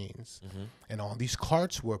machines, and on these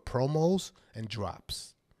carts were promos and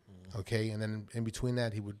drops. Okay, and then in between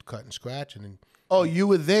that, he would cut and scratch, and then. Oh, you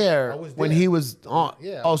were there when he was on.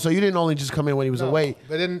 Yeah. Oh, so you didn't only just come in when he was away.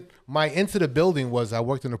 But then my into the building was I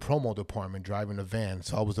worked in the promo department driving a van,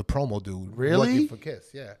 so I was a promo dude. Really? Working for Kiss,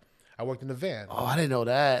 yeah. I worked in the van. Oh, I didn't know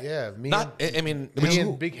that. Yeah, me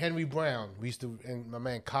and Big Henry Brown. We used to, and my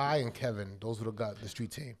man Kai and Kevin. Those were the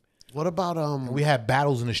street team. What about And we had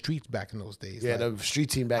battles in the streets back in those days. Yeah, like, the street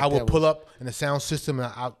team back. I would pull up in the sound system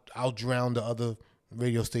and I'll drown the other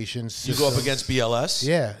radio stations. You go up against BLS?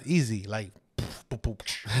 Yeah, easy. Like.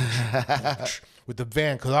 With the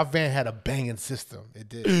van, because our van had a banging system. It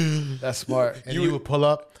did. That's smart. And you would pull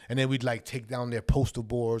up, and then we'd like take down their poster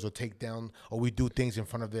boards, or we'd do things in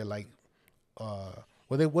front of their like,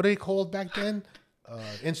 what are they called back then?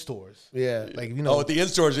 In stores. Yeah. Like, you know. Oh, at the in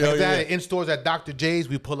stores. Like that, in stores at Dr. J's,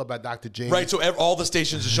 we pull up at Dr. J's. Right, so all the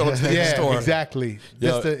stations show up to the store. Exactly.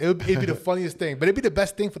 It'd be the funniest thing, but it'd be the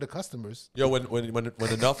best thing for the customers. Yo, when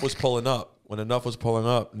Enuff was pulling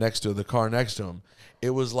up, next to the car next to him, it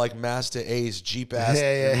was like Master A's Jeep ass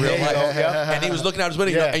in real life. Yeah. And he was looking out his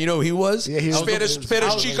window, and you know who he was? Yeah, he was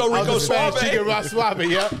Spanish Chico Rico Suave. Chico Suave,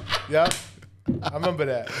 yep. I remember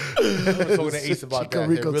that. I was talking to Ace about Chico that.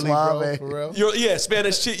 Rico really, Suave. bro, for real?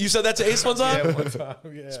 Spanish. You said that to Ace one time? Yeah, one time.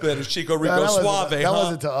 Yeah. Spanish Chico Rico No, Suave. that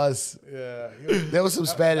wasn't to us. Yeah. There was some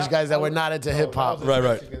Spanish guys that were not into hip hop.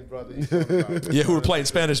 Right. Yeah, who were playing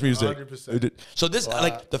Spanish music. 100%. So this,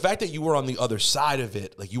 like, the fact that you were on the other side of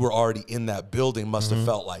it, like you were already in that building, must have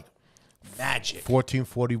felt like magic.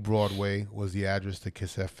 1440 Broadway was the address to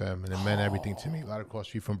Kiss FM, and it meant everything to me. Right across the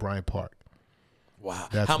street from Bryant Park. Wow.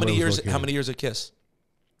 That's How many where it was years? How many years at Kiss?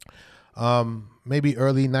 Maybe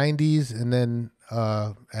early 90s, and then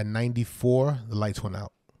at 94, the lights went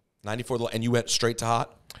out. 94, and you went straight to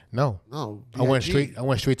hot? No. I went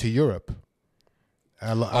straight to Europe. We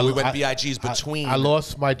went BIGs between. I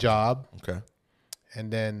lost my job. Okay.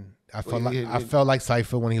 And then I felt like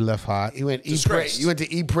Cipha when he left Hot. You went to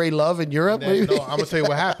Eat, Pray, Love in Europe? Then, no, I'm gonna tell you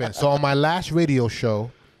what happened. So on my last radio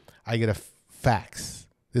show, I get a fax.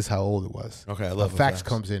 This is how old it was. Okay, I love a fax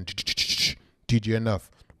comes in. DJ Enuff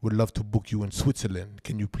would love to book you in Switzerland.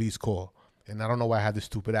 Can you please call? And I don't know why I had this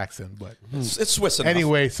stupid accent, but it's Swiss enough.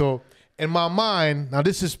 Anyway, so in my mind, now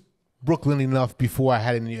this is Brooklyn enough before I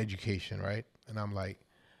had any education, right? And I'm like,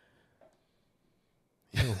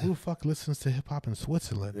 yo, who the fuck listens to hip hop in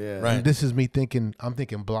Switzerland? Yeah. Right. And this is me thinking, I'm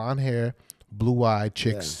thinking blonde hair, blue-eyed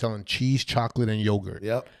chicks selling cheese, chocolate, and yogurt.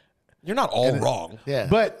 Yep. You're not all wrong. Yeah.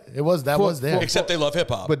 But was there. Except they love hip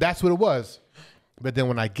hop. But that's what it was. But then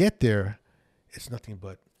when I get there, it's nothing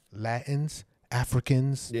but Latins,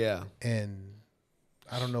 Africans, and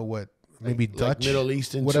I don't know what, maybe Dutch, like Middle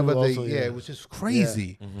Eastern, whatever too, they. also, It was just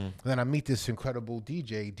crazy. Yeah. And then I meet this incredible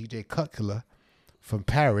DJ Cutkiller from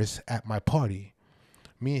Paris at my party.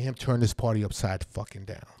 Me and him turn this party upside fucking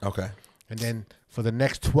down. Okay. And then for the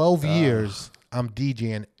next 12 years, I'm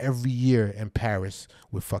DJing every year in Paris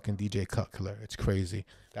with fucking DJ Cut Killer. It's crazy.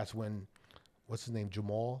 That's when, what's his name,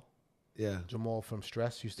 Jamal? Yeah. Jamal from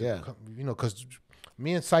Stress used to come, you know, because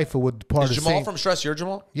me and Cipha were part of the Jamal same. from Stress, you're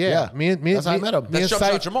Jamal? Yeah. That's how I met him. Me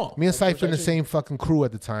and Jamal. Me and Cipha in the same fucking crew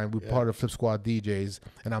at the time. We were part of Flip Squad DJs.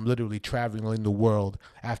 And I'm literally traveling in the world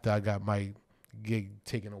after I got my gig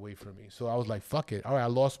taken away from me. So I was like, fuck it. All right, I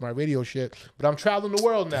lost my radio shit, but I'm traveling the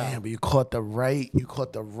world now. Damn, but you caught the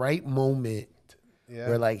right moment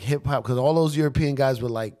where like hip hop, because all those European guys were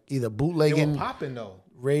like either bootlegging, they were popping though,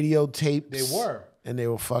 radio tapes. They were, and they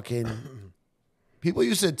were fucking. People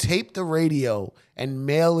used to tape the radio and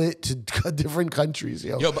mail it to different countries.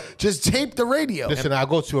 Yo, just tape the radio. Listen, I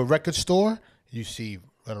go to a record store. You see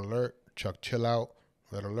Red Alert, Chuck Chill Out.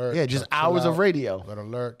 Red Alert. Yeah, just hours of radio. Red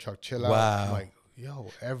Alert, Chuck Chill Out. Wow. I'm like, yo,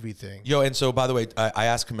 everything. Yo, and so by the way, I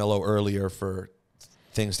asked Camilo earlier for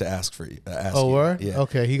things to ask for you. Word? Yeah.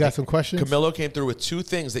 Okay, he got some questions. Camilo came through with 2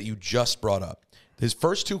 things that you just brought up. His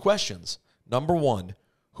first 2 questions. Number 1,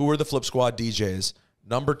 who were the Flip Squad DJs?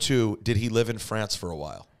 Number 2, did he live in France for a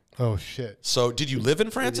while? Oh shit. So did you live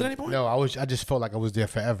in France at any point? No, I just felt like I was there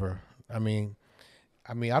forever. I mean,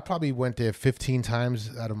 I probably went there 15 times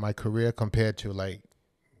out of my career compared to like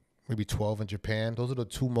maybe 12 in Japan. Those are the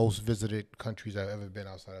 2 most visited countries I've ever been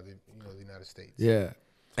outside of the United States. Yeah.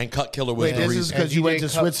 And Cut Killer was Wait, this is because you went to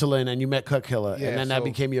Switzerland and you met Cut Killer, and then that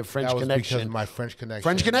became your French connection. Because of my French connection.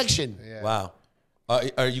 French connection. Yeah. Wow.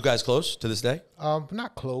 Are you guys close to this day?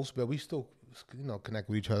 Not close, but we still, connect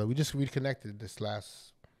with each other. We just reconnected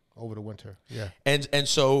over the winter. Yeah. And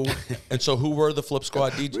so who were the Flip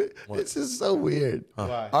Squad DJs? This is so weird.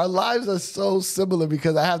 Why? Our lives are so similar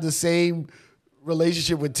because I have the same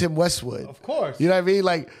relationship with Tim Westwood. Of course. You know what I mean?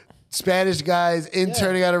 Like Spanish guys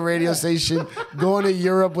interning at a radio station, going to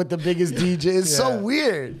Europe with the biggest DJ. It's so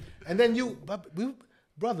weird. And then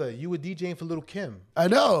brother, you were DJing for Little Kim. I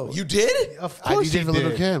know. You did? Of I course DJed for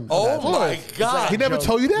Little Kim. Oh my God. He never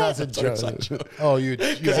told you that? That's a joke. Oh, you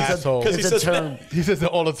asshole. It's a term. He says it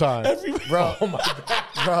all the time. Bro. Oh my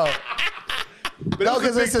God. Bro. But no,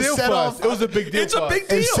 because it's a set off. It was a big deal. It's a big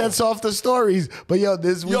deal. It sets off the stories. But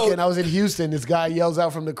this weekend I was in Houston. This guy yells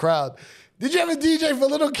out from the crowd, "Did you ever DJ for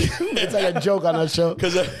Little Kim?" It's like a joke on our show.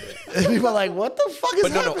 And people are like, "What the fuck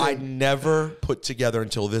is happening?" No, I never put together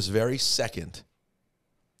until this very second.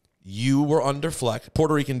 You were under Flex,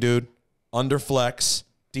 Puerto Rican dude, under Flex,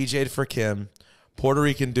 DJ'd for Kim, Puerto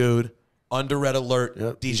Rican dude, under Red Alert,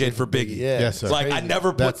 DJ'd for Biggie. Yeah. Yes, sir. Like, I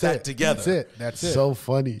never put that together. That's it. So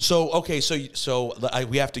funny. So okay, so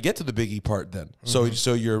we have to get to the Biggie part then.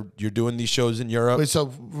 So you're doing these shows in Europe. Wait, so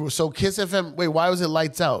Kiss FM. Wait, why was it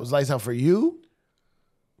Lights Out? It was Lights Out for you?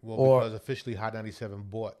 Well, because officially Hot 97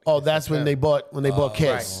 bought. Oh, that's when they bought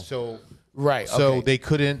Kiss. Right. So okay. they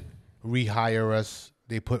couldn't rehire us.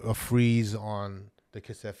 They put a freeze on the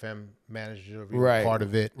Kiss FM manager, part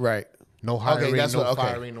of it. Right. No hiring,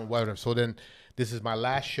 firing, no whatever. So then this is my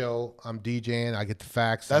last show. I'm DJing. I get the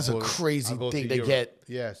fax. That's a crazy thing to get.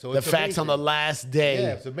 Yeah. So the fax on the last day.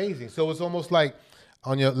 Yeah, it's amazing. So it's almost like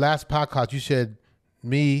on your last podcast, you said,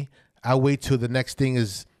 I wait till the next thing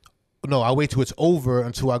is, I wait till it's over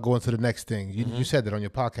until I go into the next thing. You said that on your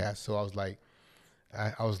podcast. So I was like,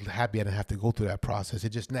 I was happy I didn't have to go through that process. It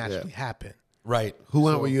just naturally happened. Right. Who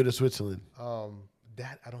went with you to Switzerland?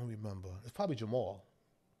 That I don't remember. It's probably Jamal.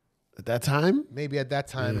 At that time? Maybe at that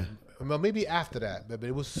time. Well, maybe after that. But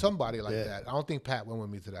it was somebody like that. I don't think Pat went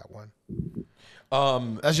with me to that one.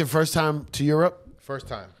 That's your first time to Europe? First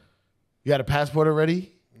time. You had a passport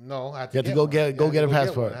already? No, I had to go get a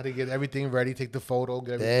passport. I had to get everything ready, take the photo,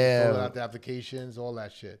 get everything, fill out the applications, all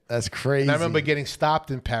that shit. That's crazy. And I remember getting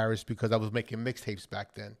stopped in Paris because I was making mixtapes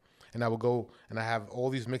back then. And I would go and I have all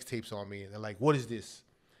these mixtapes on me. And they're like, "What is this?"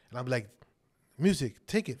 And I'm like, "Music,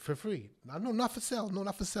 take it for free." No, not for sale. No,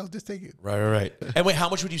 not for sale. Just take it. Right. And wait, how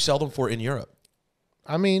much would you sell them for in Europe?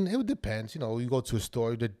 I mean, it depends. You go to a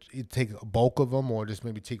store, you take a bulk of them or just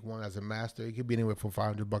maybe take one as a master. It could be anywhere from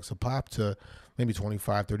 $500 a pop to maybe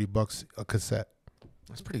 $25, $30 a cassette.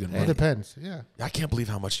 That's pretty good money. It depends, yeah. I can't believe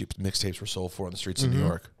how much mixtapes were sold for on the streets of New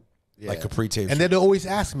York. Yeah. Like Capri tapes. And then they always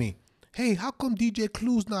ask me, "Hey, how come DJ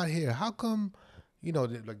Clue's not here? How come,"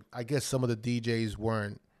 I guess some of the DJs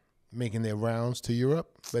weren't making their rounds to Europe,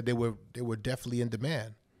 but they were definitely in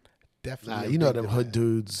demand. Definitely. Them hood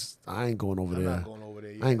dudes. I ain't going over there. I'm not going over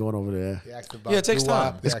there yet. I ain't going over there. It takes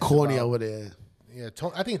time. It's corny over there. Yeah,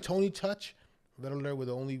 I think Tony Touch, Red Alert were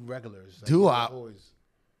the only regulars. Doo-Wop.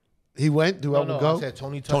 He went? Doo-Wop would go? I said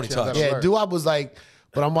Tony Touch. Yeah, Doo-Wop was like,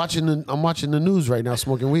 but I'm watching the news right now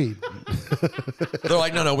smoking weed. They're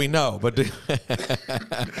like, no, we know. But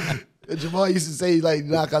Jamal used to say, like,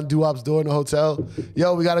 knock on Doo-Wop's door in the hotel.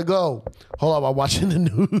 Yo, we got to go. Hold on, I'm watching the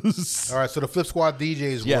news. All right, so the Flip Squad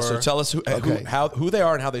DJs Yeah, were... so tell us who they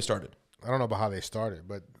are and how they started. I don't know about how they started,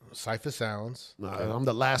 but Cipha Sounds. I'm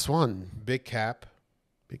the last one. Big Cap.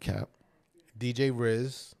 DJ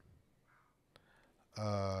Riz.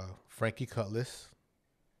 Frankie Cutlass.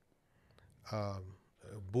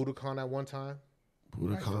 Budokan at one time.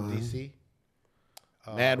 Budokan. From DC.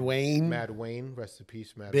 Mad Wayne. Rest in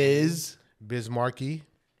peace, Mad Biz. Wayne. Biz Markie.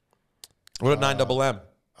 What about 9MM?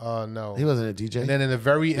 No. He wasn't a DJ. And then in the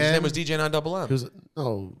very end... His name was DJ 9MM. He was,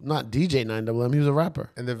 no, not DJ 9MM. He was a rapper.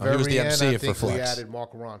 In the very he was the end, MC I for think Flex. we added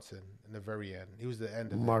Mark Ronson in the very end. He was the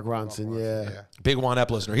end of it. Mark Ronson, yeah. Big Juan Ep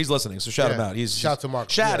listener. He's listening, so shout him out. Shout to Mark.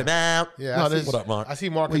 Shout him out. Yeah, what up, Mark? I see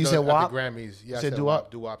Mark you at said the WAP? Grammys. Yeah, You I said said Doo-Wop?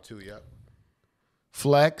 Doo-Wop too, yep.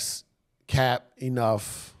 Flex, Cap,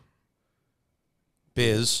 Enuff,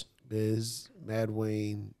 Biz, Mad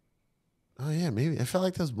Wayne. Oh, yeah, maybe. I felt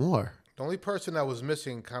like there's more. The only person that was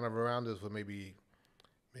missing kind of around us was maybe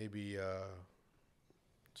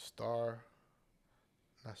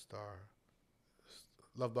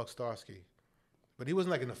Lovebug Starsky. But he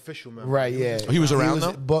wasn't like an official member. Right, yeah. He was around,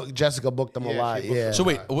 though? Jessica booked them a lot, yeah. So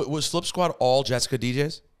wait, was Flip Squad all Jessica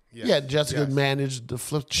DJs? Yes. Yeah, Jessica managed the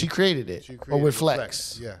Flip. She created it. Or with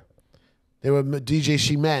Flex. Yeah. They were DJs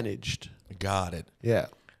she managed. Got it. Yeah.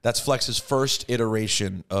 That's Flex's first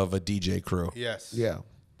iteration of a DJ crew. Yes. Yeah.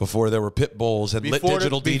 Before there were pit bulls and lit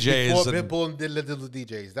digital DJs. Before pit bull and lit digital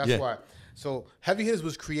DJs. That's why. So Heavy Hitters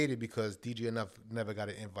was created because DJ Enuff never got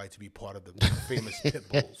an invite to be part of the famous pit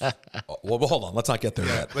bulls. Well, hold on. Let's not get there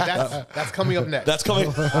yet. But that's coming up next. That's coming.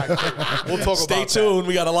 We'll talk about Stay tuned.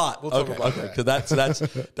 We got a lot. We'll talk about that.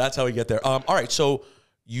 Because that's how we get there. All right. So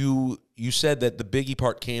you said that the Biggie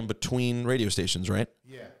part came between radio stations, right?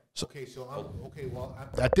 Yeah.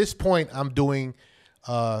 At this point, I'm doing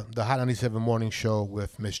the Hot 97 morning show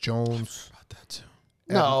with Miss Jones. About that too.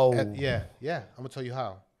 No. Yeah. I'm gonna tell you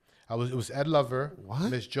how. It was Ed Lover,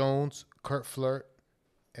 Miss Jones, Kurt Flirt,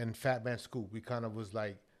 and Fat Man Scoop. We kind of was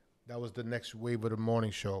like, that was the next wave of the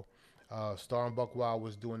morning show. Star and Buck Wild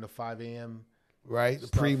was doing the 5 a.m. Right, the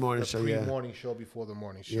pre-morning show. Pre-morning show before the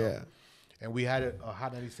morning show. Yeah. And we had a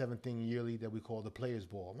Hot 97 thing yearly that we called the Players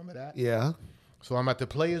Ball. Remember that? Yeah. So I'm at the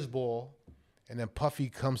Players Ball, and then Puffy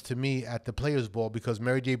comes to me at the Players Ball because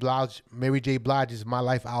Mary J. Blige's My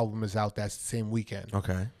Life album is out that same weekend.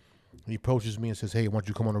 Okay. He approaches me and says, "Hey, why don't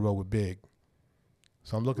you come on the road with Big?"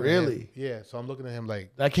 So I'm looking at him. Yeah, so I'm looking at him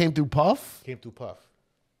like... That came through Puff? Came through Puff.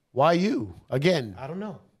 Why you? Again? I don't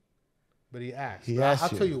know. But he asked. I'll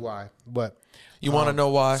tell you why. But you want to know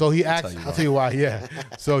why? So he asked. I'll tell you why, yeah.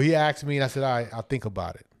 So he asked me and I said, all right, I'll think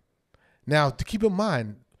about it. Now, to keep in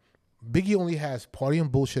mind, Biggie only has Party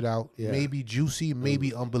and Bullshit out, maybe Juicy,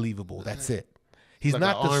 maybe Unbelievable. That's it. He's like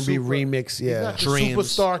not the R&B remix, He's not the Dreams.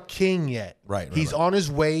 superstar king yet. Right. He's on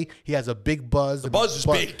his way. He has a big buzz. The buzz is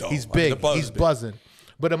big, though. He's I mean, the big. buzz He's is big. buzzing.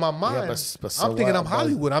 But in my mind, but I'm thinking I'm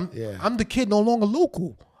Hollywood. Yeah. I'm the kid no longer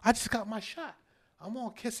local. I just got my shot. I'm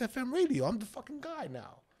on Kiss FM radio. I'm the fucking guy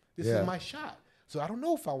now. This is my shot. So I don't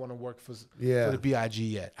know if I want to work for the BIG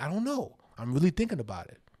yet. I don't know. I'm really thinking about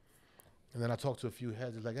it. And then I talked to a few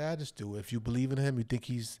heads. They're like, just do it. If you believe in him, you think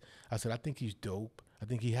I said, I think he's dope. I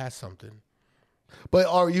think he has something.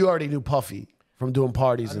 But you already knew Puffy from doing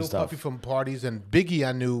parties and stuff. I knew Puffy from parties. And Biggie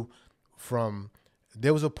I knew from,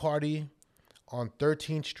 there was a party on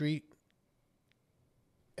 13th Street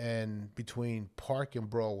and between Park and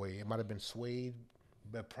Broadway. It might have been Suede,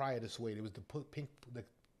 but prior to Suede, it was the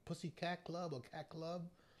Pussy Cat Club or Cat Club,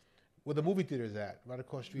 where the movie theater is at, right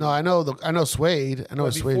across the street. No, I know Suede. I know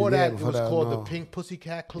it's Suede. Before that, before it was that, called the Pink Pussy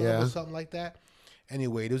Cat Club or something like that.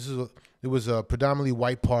 Anyway, it was a predominantly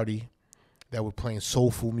white party that were playing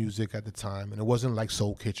soulful music at the time, and it wasn't like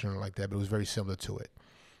Soul Kitchen or like that, but it was very similar to it.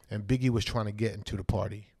 And Biggie was trying to get into the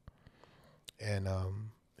party, and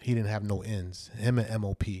he didn't have no ends. Him and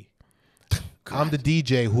MOP. I'm the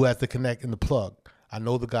DJ who has to connect in the plug. I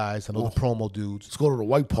know the guys. I know the promo dudes. Let's go to the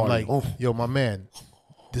white party. I'm like, yo, my man,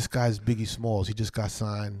 this guy's Biggie Smalls. He just got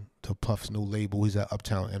signed to Puff's new label. He's at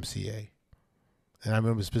Uptown MCA. And I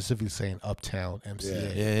remember specifically saying Uptown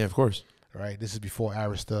MCA. Yeah, of course. Right? This is before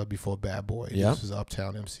Arista, before Bad Boy. Yeah. This is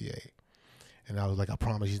Uptown MCA. And I was like, I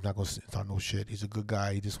promise he's not going to start no shit. He's a good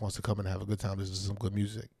guy. He just wants to come and have a good time. This is some good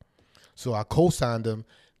music. So I co-signed him,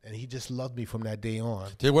 and he just loved me from that day on.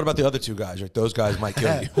 Dude, what about the other two guys? Like, those guys might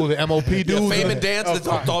kill you. Who, the MOP dudes? Yeah, Fame and Dance.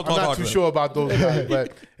 I'm not too sure about those guys,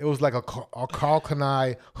 but it was like a Carl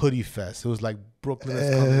Kanai hoodie fest. It was like Brooklyn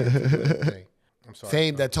is coming into the thing. I'm sorry.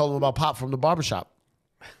 Fame that told him about Pop from the barbershop.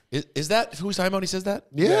 Is that who he's talking about when he says that?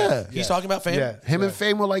 Yeah. He's talking about Fame? Yeah. Him and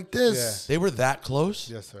Fame were like this. They were that close?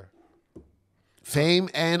 Yes, sir. Fame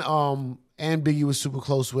and Biggie was super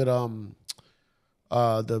close with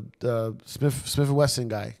the Smith and Wesson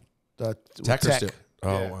guy. Tech.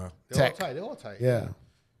 Oh yeah. wow. They're all tight. Yeah.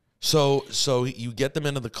 So you get them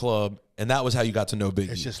into the club, and that was how you got to know Biggie.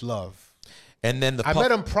 It's just love. And then I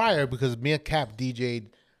met him prior because me and Cap DJ'd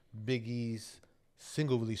Biggie's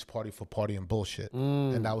single release party for Party and Bullshit,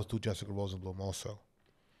 and that was through Jessica Rosenblum also.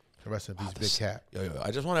 The rest of these Big Cap. Yo,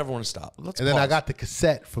 I just want everyone to stop. Then I got the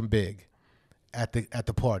cassette from Big at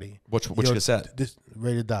the party. Which cassette? This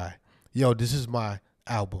Ready to Die. Yo, this is my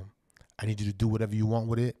album. I need you to do whatever you want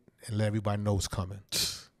with it and let everybody know it's coming.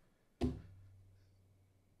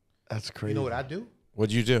 That's crazy. You know what I do?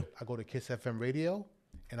 What'd you do? I go to Kiss FM radio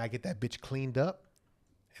and I get that bitch cleaned up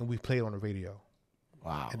and we play it on the radio.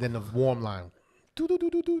 Wow. And then the warm line. Do.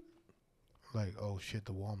 Like, oh shit,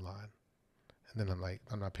 the warm line. And then I'm like,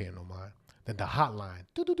 I'm not paying no mind. Then the hot line.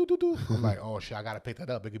 Do. I'm like, oh shit, I gotta pick that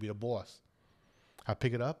up. It could be the boss. I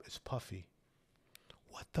pick it up, it's Puffy.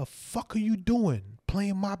 What the fuck are you doing?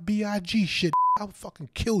 Playing my B.I.G. shit. I'll fucking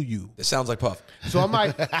kill you. It sounds like Puff. So I'm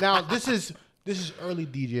like, now this is early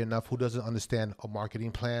DJ Enuff who doesn't understand a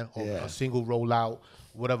marketing plan or a single rollout,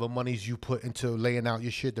 whatever monies you put into laying out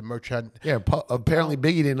your shit, the merchant. Yeah, apparently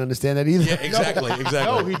Biggie didn't understand that either. Yeah, exactly.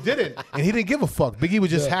 No, he didn't. And he didn't give a fuck. Biggie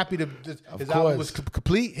was just happy to, his album was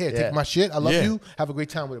complete. Here, take my shit. I love you. Have a great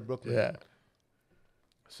time with it, Brooklyn. Yeah.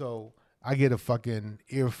 So I get a fucking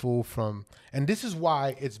earful from, and this is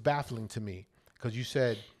why it's baffling to me. Because you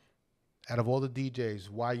said, out of all the DJs,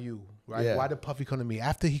 why you? Right? Yeah. Why did Puffy come to me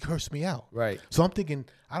after he cursed me out? Right. So I'm thinking,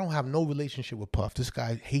 I don't have no relationship with Puff. This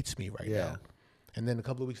guy hates me right now. And then a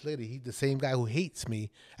couple of weeks later, the same guy who hates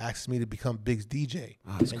me asks me to become Big's DJ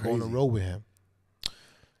and go on the road with him.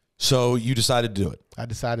 So you decided to do it. I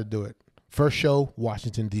decided to do it. First show,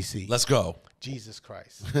 Washington, D.C. Let's go. Jesus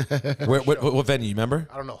Christ. What venue, you remember?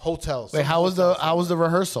 I don't know. Hotels. Wait, how was the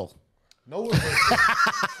rehearsal? No rehearsal.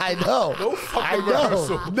 I know. No fucking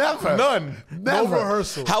rehearsal. Never. None. Never. No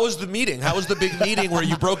rehearsal. How was the meeting? How was the big meeting where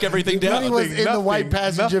you broke everything down? meeting was in the white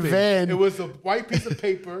passenger van. It was a white piece of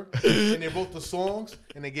paper, and they wrote the songs,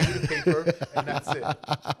 and they gave me the paper, and that's it.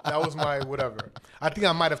 That was my whatever. I think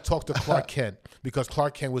I might have talked to Clark Kent, because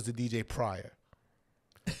Clark Kent was the DJ prior.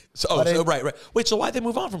 Right. Wait, so why'd they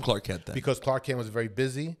move on from Clark Kent then? Because Clark Kent was very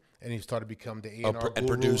busy, and he started to become the A&R guru. And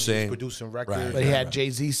producing. He was producing records. Right. But he had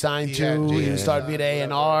Jay-Z signed too. He started being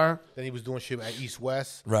A&R. Then he was doing shit at East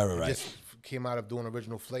West. Right. Just came out of doing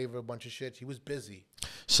Original Flavor, a bunch of shit. He was busy.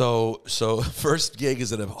 So first gig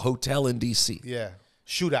is at a hotel in D.C. Yeah.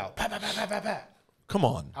 Shootout. Bah. Come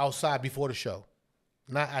on. Outside before the show.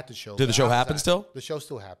 Not at the show. Did the show outside. happen still? The show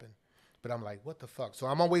still happened. But I'm like, what the fuck? So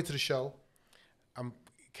I'm on my way to the show. I'm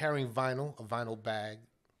carrying a vinyl bag,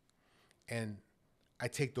 and I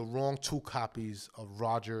take the wrong 2 copies of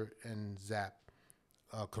Roger and Zapp,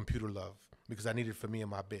 Computer Love, because I need it for me and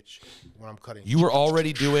my bitch when I'm cutting. You were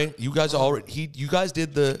already doing. You guys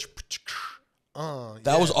did the.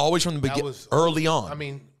 That was always from the beginning, early on. I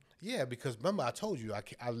mean, yeah, because remember I told you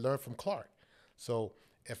I learned from Clark. So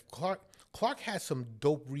if Clark had some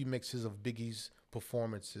dope remixes of Biggie's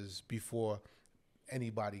performances before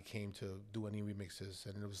anybody came to do any remixes,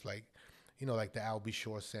 and it was like, like the Al B.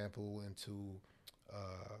 Shore sample into,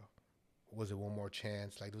 was it One More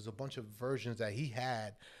Chance? Like there was a bunch of versions that he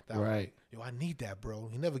had that I was like, yo, I need that, bro.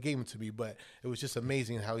 He never gave them to me, but it was just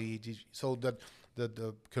amazing how so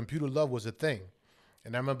the Computer Love was a thing,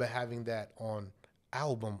 and I remember having that on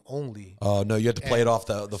album only. Oh no, you had to play it off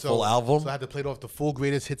the full album. So I had to play it off the full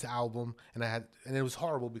greatest hits album, and it was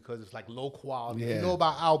horrible because it's like low quality. Yeah. You know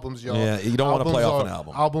about albums, yo. Yeah, you don't want to play off an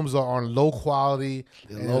album. Albums are on low quality,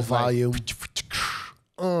 and low volume.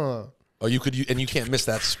 You can't miss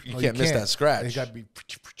that. You can't miss that scratch. It got to be.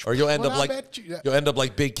 Or you'll end up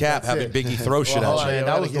like Big Cap having Biggie throw shit at you. Man,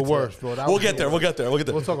 that was the worst, bro. We'll get there. We'll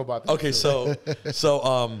We'll talk about that. Okay,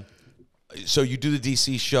 so you do the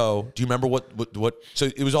DC show. Do you remember what? So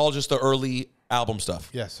it was all just the early album stuff.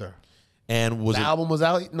 Yes, sir. And was the album was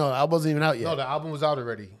out? No, the album wasn't even out yet. No, the album was out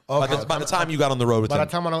already. Okay. By the time you got on the road with him. By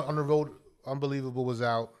the time on the road, Unbelievable was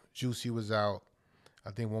out. Juicy was out.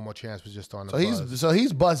 I think One More Chance was just on the buzz. So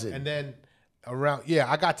he's buzzing. And then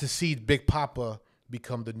I got to see Big Papa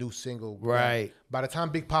become the new single. Right. By the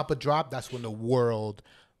time Big Papa dropped, that's when the world,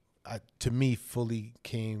 to me, fully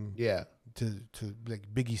came. Yeah. To like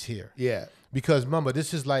Biggie's here. Yeah. Because remember,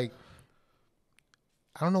 this is like,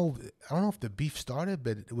 I don't know if the beef started,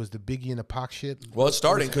 but it was the Biggie and the Pac shit. Well, it's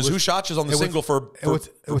starting because Who Shot You's on the single for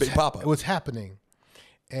Big Papa. It was happening.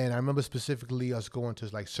 And I remember specifically us going to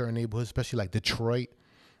like certain neighborhoods, especially like Detroit,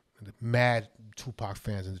 mad Tupac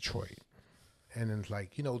fans in Detroit. And then it's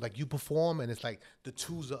like, you know, like you perform and it's like the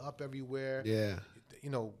twos are up everywhere. Yeah. You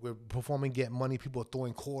know, we're performing, get money. People are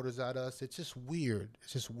throwing quarters at us. It's just weird.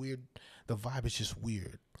 It's just weird. The vibe is just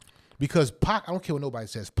weird. Because Pac, I don't care what nobody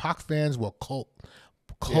says, Pac fans were cult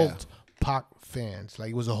Pac fans.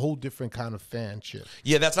 Like, it was a whole different kind of fanship.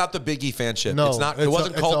 Yeah, that's not the Biggie fanship. No, it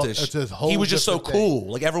wasn't cultish. He was just so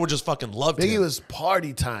cool. Like, everyone just fucking loved him. Biggie was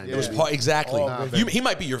party time. It was exactly. He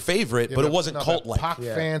might be your favorite, but it wasn't cult-like. Pac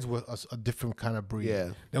fans were a different kind of breed. Yeah.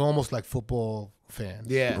 They were almost like football fans.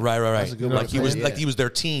 Yeah. Right. Like he was their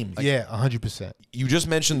team. Like, 100%. you just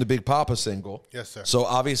mentioned the Big Papa single. Yes, sir. So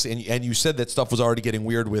obviously, and you said that stuff was already getting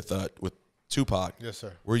weird with Tupac. Yes,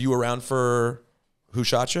 sir. Were you around for Who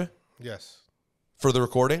Shot Ya? Yes. For the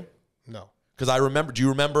recording? No. Because do you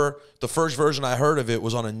remember the first version I heard of it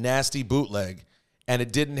was on a nasty bootleg, and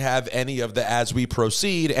it didn't have any of the As We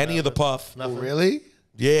Proceed, any of the Puff. Oh, really?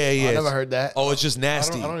 Yeah. I never heard that. Oh, it's just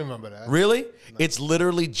nasty. I don't remember that. Really? No. It's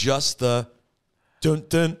literally just the dun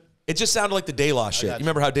dun. It just sounded like the De La shit. You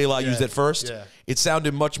remember how De La used it first? Yeah. It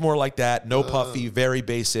sounded much more like that. No puffy, very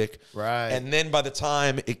basic. Right. And then by the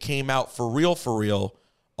time it came out for real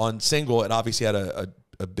on single, it obviously had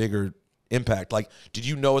a bigger impact. Like, did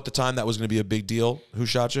you know at the time that was going to be a big deal? Who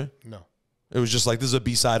Shot Ya? No. It was just like, this is a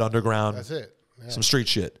B-side underground. That's it. Yeah. Some street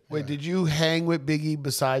shit. Wait, did you hang with Biggie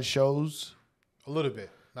besides shows? A little bit.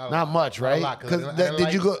 Not much, right?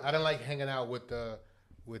 Did you go? I didn't like hanging out with the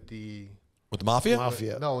With the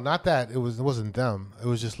Mafia? No, not that. It wasn't them. It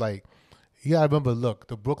was just like, you gotta remember, look,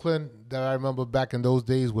 the Brooklyn that I remember back in those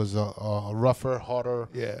days was a rougher, harder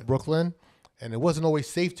Brooklyn. And it wasn't always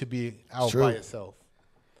safe to be out by yourself.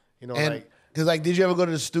 You know, and, because did you ever go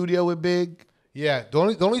to the studio with Big? Yeah, the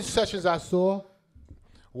only sessions I saw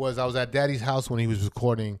was I was at Daddy's house when he was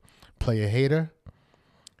recording Play a Hater,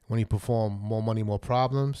 when he performed More Money, More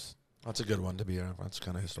Problems. That's a good one to be around. That's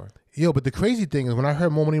kind of historic. Yo, but the crazy thing is when I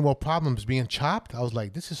heard More Money, More Problems being chopped, I was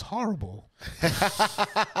like, this is horrible.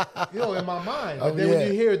 Yo, in my mind. But then when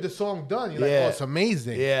you hear the song done, you're like, oh, it's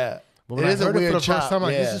amazing. Yeah. But when I heard it for the first time, I'm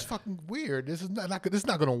like, this is fucking weird. This is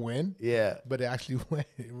not gonna win. Yeah. But it actually went.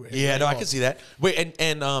 I can see that. Wait,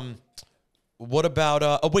 and what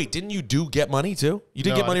about? Wait, didn't you do Get Money too? You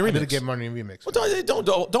did Get Money remix. I did Get Money remix.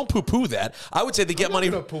 Well, don't poo-poo that. I would say the Get Money.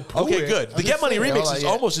 Okay, good. The Get Money remix is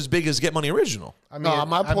almost as big as Get Money original. I mean,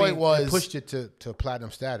 my point was, it pushed it to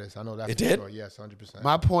platinum status. I know that. It did. Sure. Yes, 100%.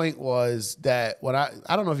 My point was that when I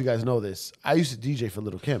don't know if you guys know this, I used to DJ for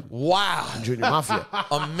Little Kim. Wow. Junior Mafia.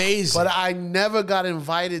 Amazing. But I never got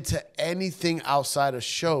invited to anything outside of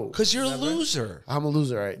shows. Because you're a loser. I'm a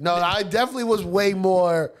loser, right? No, I definitely was way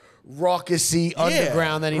more raucousy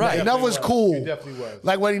underground than Enuff. Enuff was cool. He definitely was.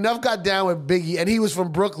 Like when Enuff got down with Biggie, and he was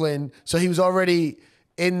from Brooklyn, so he was already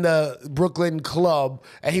in the Brooklyn club,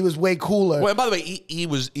 and he was way cooler. Well, and by the way, he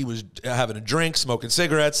was having a drink, smoking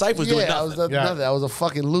cigarettes. Cipha was doing nothing. I was a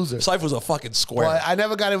fucking loser. Cipha was a fucking square. But I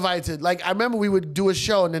never got invited to, like, I remember we would do a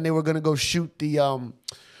show, and then they were going to go shoot the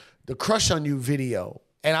Crush on You video.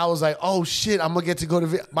 And I was like, oh, shit, I'm going to get to go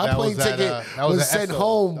to... My plane ticket was sent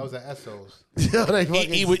home. That was at Esso's.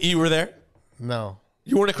 You were there? No.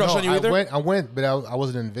 You weren't a Crush on You either? I went, but I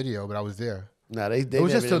wasn't in video, but I was there. No, they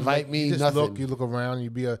didn't invite me, you just nothing. You look around,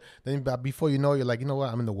 then before you know, you're like, you know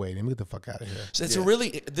what, I'm in the way. Let me get the fuck out of here. So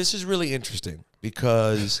this is really interesting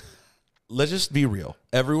because let's just be real.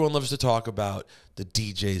 Everyone loves to talk about the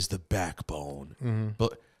DJ's the backbone.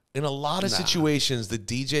 But in a lot of situations, the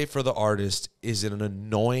DJ for the artist is an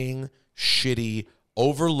annoying, shitty,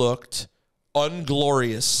 overlooked,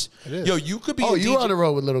 unglorious. Yo, you could be. Oh, you were on the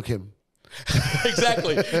road with Little Kim.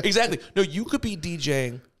 Exactly. No, you could be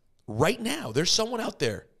DJing right now. There's someone out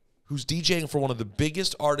there who's DJing for one of the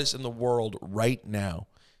biggest artists in the world right now.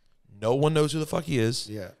 No one knows who the fuck he is.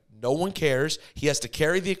 Yeah. No one cares. He has to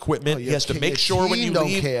carry the equipment. He has to make sure when you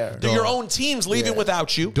leave, your own team's leaving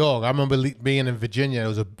without you. Dog, I remember being in Virginia. It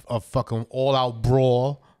was a fucking all-out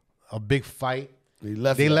brawl, a big fight. They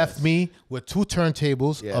left me with 2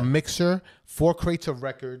 turntables, a mixer, 4 crates of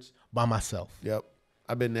records by myself. Yep.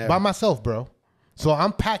 I've been there. By myself, bro. So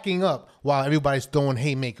I'm packing up while everybody's throwing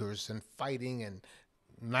haymakers and fighting and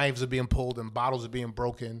knives are being pulled and bottles are being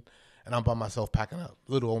broken. And I'm by myself packing up.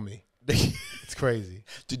 Little old me. It's crazy.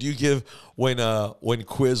 Did you give, when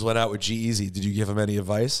Quiz went out with G-Eazy, did you give him any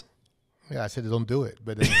advice? Yeah, I said don't do it.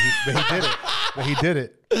 But he did it. But he did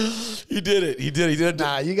it. He did it.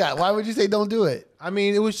 Nah, why would you say don't do it? I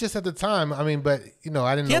mean, it was just at the time. I mean, but, I didn't know.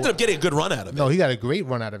 He ended up getting a good run out of it. No, he got a great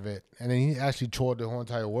run out of it. And then he actually toured the whole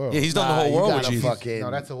entire world. Yeah, he's done the whole world with G-Eazy.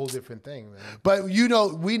 No, that's a whole different thing, man. But,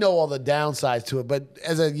 we know all the downsides to it. But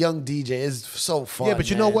as a young DJ, it's so fun. Yeah, but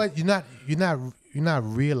you know what? You're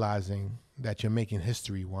not realizing that you're making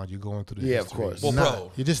history while you're going through the Yeah, history. of course. Well,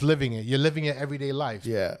 bro, You're just living it. You're living your everyday life.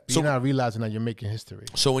 Yeah. But you're not realizing that you're making history.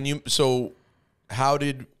 So how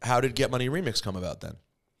did Get Money Remix come about then?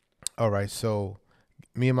 All right, so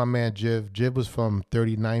me and my man Jiv was from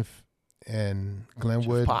 39th and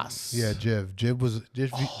Glenwood. Yeah,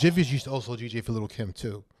 Jiv used to also DJ for Lil' Kim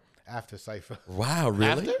too. After Cipha. Wow,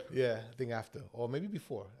 really? After? Yeah, I think after. Or maybe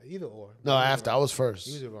before. Either or. No, after. I was first.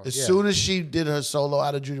 He was wrong. As soon as she did her solo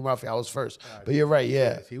out of Junior Mafia, I was first. But you're right,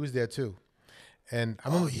 yeah. Yes, he was there too. And I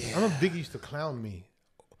remember Biggie used to clown me.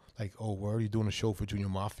 Like, oh, word, you doing a show for Junior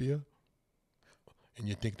Mafia? And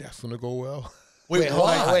you think that's going to go well? Wait,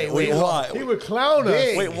 why? Wait, why? He would clown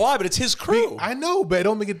us. Wait, why? But it's his crew. I know, but it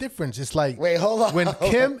don't make a difference. It's like, Wait, hold on. when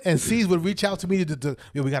Kim and C's would reach out to me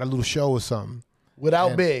yo, we got a little show or something.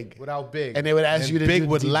 Without Big. And they would ask you to Big do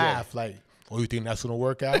would DJ. laugh like, oh, you think that's going to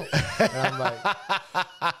work out? And I'm like,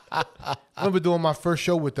 I remember doing my first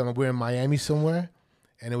show with them. We're in Miami somewhere.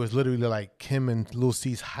 And it was literally like Kim and Lil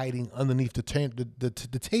C's hiding underneath the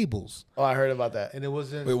tables. Oh, I heard about that. And it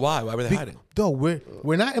wasn't. Wait, why? Why were they hiding? No, we're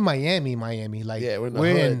not in Miami. Like, yeah, we're in the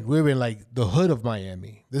hood. We're in like the hood of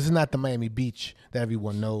Miami. This is not the Miami Beach that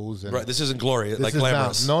everyone knows. And Right. This isn't glorious, this like is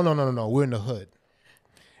glamorous. No. We're in the hood.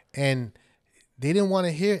 And they didn't want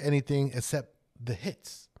to hear anything except the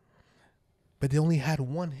hits. But they only had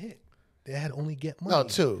one hit. They had only Get Money. No,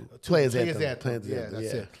 two. Players Anthem.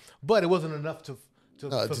 That's it. But it wasn't enough to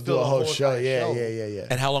do a whole show. Yeah.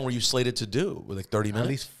 And how long were you slated to do? Like 30 minutes? At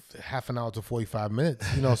least half an hour to 45 minutes.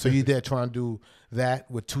 So you're there trying to do that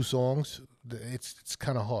with 2 songs. It's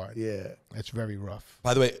kind of hard. Yeah. It's very rough.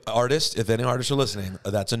 By the way, artists, if any artists are listening,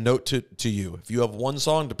 that's a note to you. If you have one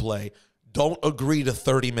song to play, don't agree to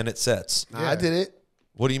 30-minute sets. Nah, I did it.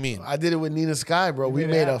 What do you mean? I did it with Nina Sky, bro. We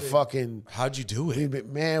made a fucking... How'd you do it?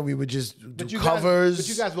 We would just do covers. But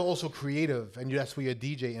you guys were also creative, and that's where your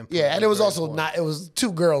DJ input. Yeah, and it was also not... It was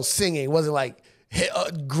 2 girls singing. It wasn't like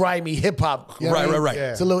grimy hip-hop. You know what I mean? Right.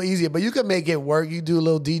 Yeah. It's a little easier, but you can make it work. You do a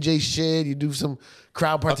little DJ shit. You do some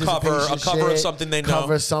crowd participation A cover shit, of something they know.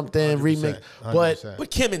 Cover something, 100%, remix. 100%.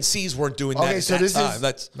 But Kim and C's weren't doing that at So that this time. is...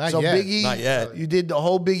 That's Not so yet. Biggie... Not yet. You did the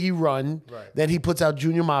whole Biggie run. Right. Then he puts out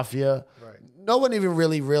Junior Mafia. Right. No one even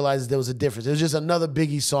really realized there was a difference. It was just another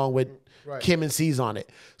Biggie song with Kim and C's on it.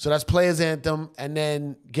 So that's Players Anthem, and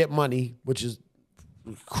then Get Money, which is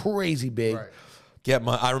crazy big. Right. Get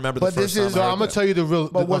my. I remember the But first this is- time. So I'm gonna tell you the real.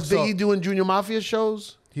 But was Biggie doing Junior Mafia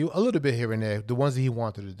shows? He a little bit here and there, the ones that he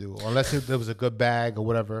wanted to do, unless there was a good bag or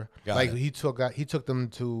whatever. He took them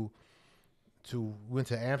to went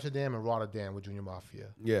to Amsterdam and Rotterdam with Junior Mafia.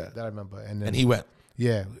 Yeah. That I remember. And then he went.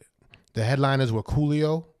 Yeah, the headliners were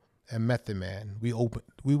Coolio and Method Man. We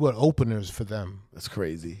were openers for them. That's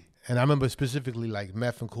crazy. And I remember specifically like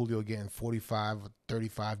Meth and Coolio getting 45 or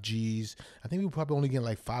 35 G's. I think we were probably only getting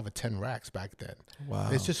like 5 or 10 racks back then.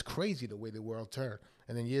 Wow. It's just crazy the way the world turned.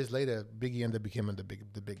 And then years later, Biggie ended up becoming the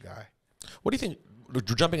big guy. What do you think? We're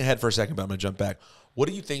jumping ahead for a second, but I'm going to jump back. What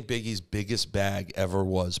do you think Biggie's biggest bag ever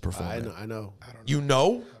was performing? I know. You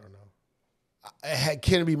know? I don't know. It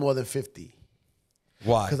can't be more than 50.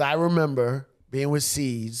 Why? Because I remember being with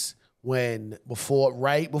C's right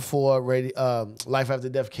before Life After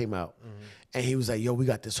Death came out. Mm-hmm. And he was like, yo, we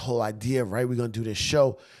got this whole idea, right? We're going to do this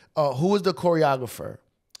show. Who was the choreographer?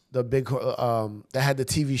 The big, that had the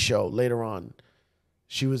TV show later on.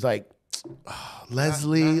 She was like,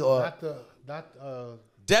 Leslie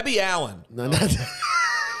Debbie Allen. No, not that.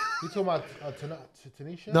 You talking about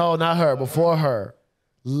Tanisha? No, not her. Before her.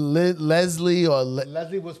 Leslie or...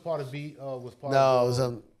 Leslie was part of B.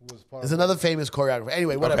 It's another famous choreographer.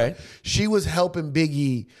 Anyway, whatever. Okay. She was helping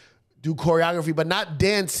Biggie do choreography, but not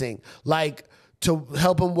dancing. Like, to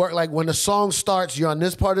help him work. Like, when the song starts, you're on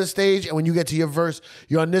this part of the stage, and when you get to your verse,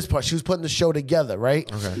 you're on this part. She was putting the show together,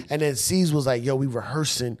 right? Okay. And then C's was like, yo, we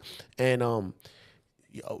rehearsing, and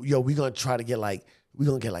we gonna try to get like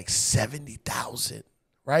 70,000.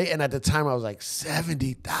 Right? And at the time I was like,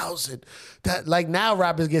 70,000. That, like, now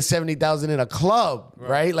rappers get 70,000 in a club,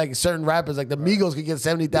 right? Like certain rappers, like the Migos could get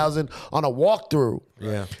 70,000 on a walkthrough.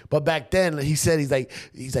 Yeah. But back then he said he's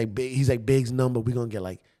like Big's number, we're gonna get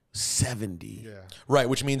like 70. Yeah. Right,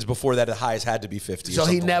 which means before that the highs had to be 50. So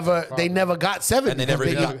they never got 70. And they never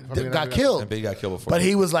Biggie got killed. And Biggie got killed before. But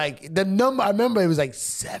he was like, the number, I remember it was like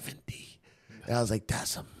 70. And I was like,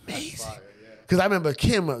 that's amazing. Because I remember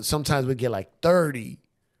Kim sometimes would get like 30.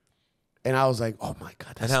 And I was like, oh my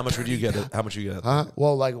God. And how much would you get? How much would you get?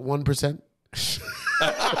 Well, like 1%.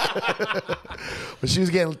 But she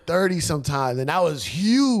was getting 30 sometimes, and that was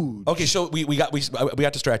huge. Okay, so we got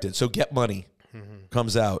distracted. So Get Money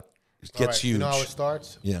comes out. It gets huge. You know how it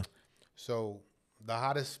starts? Yeah. So The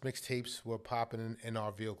hottest mixtapes were popping in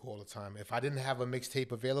our vehicle all the time. If I didn't have a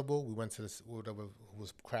mixtape available, we went to whatever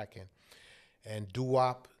was cracking. And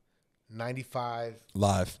Doo-Wop 95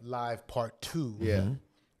 Live Part 2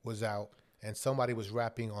 was out. And somebody was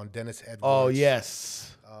rapping on Dennis Edwards. Oh,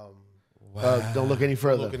 yes. Wow. Don't look any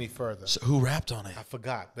further. Don't look any further. So who rapped on it? I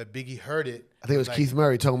forgot, but Biggie heard it. I think it was like, Keith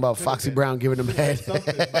Murray talking about Foxy Brown giving him head. But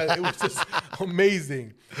it was just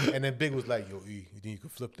amazing. And then Big was like, yo, E, you think you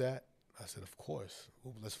could flip that? I said, of course.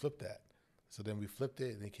 Ooh, let's flip that. So then we flipped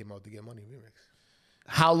it, and they came out to Get Money remix.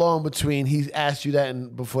 How long between he asked you that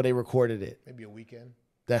and before they recorded it? Maybe a weekend.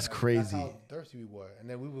 That's crazy. That's how thirsty we were. And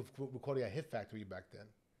then we were recording at Hit Factory back then.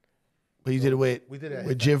 But you did it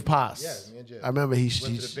with Jiv Paz. Yeah, me and Jiv. I remember he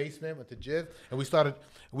went to the basement, went to Jiv, and we started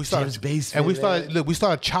Jiv's basement, and we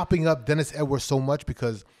started chopping up Dennis Edwards so much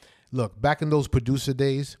because, look, back in those producer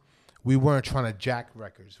days, we weren't trying to jack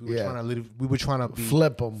records. We were trying to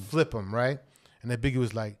flip them, right? And then Biggie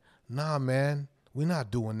was like, "Nah, man, we're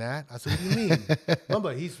not doing that." I said, "What do you mean?"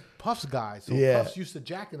 Remember, he's Puff's guy, so Puff's used to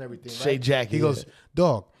jack and everything. Straight right? jack. He goes,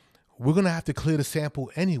 "Dog, we're gonna have to clear the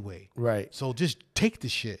sample anyway, right? So just take the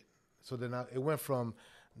shit." So then it went from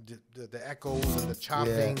the echoes and the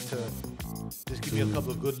chopping to just give me a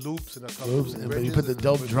couple of good loops and a couple of bridges. But you put the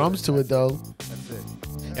dope drums to it, though. That's it.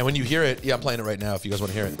 And when you hear it, I'm playing it right now if you guys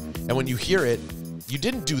want to hear it. And when you hear it, you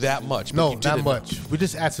didn't do that much. No, not much. We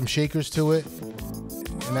just add some shakers to it,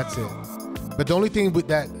 and that's it. But the only thing with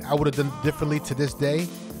that I would have done differently to this day,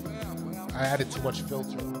 I added too much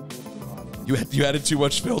filter. You added too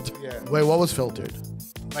much filter? Yeah. Wait, what was filtered?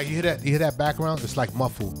 Like you hear that background? It's like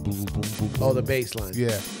muffled. Boom, boom, boom, boom. Oh, the bass line.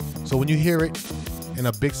 Yeah. So when you hear it in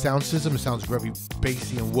a big sound system, it sounds very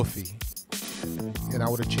bassy and woofy. And I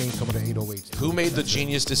would have changed some of the 808s. Who made the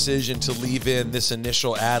genius decision to leave in this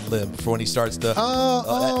initial ad lib for when he starts to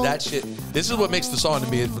that shit? This is what makes the song to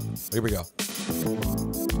me. Here we go.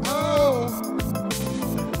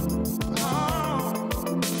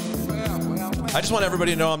 I just want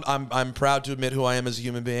everybody to know I'm proud to admit who I am as a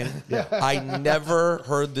human being. Yeah. I never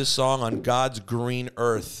heard this song on God's green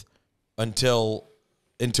earth until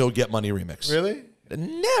Get Money Remix. Really?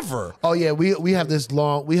 Never. Oh yeah, we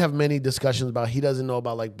have many discussions about he doesn't know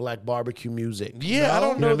about like black barbecue music. Yeah, no? I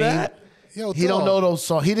don't know that. Yo, he don't know those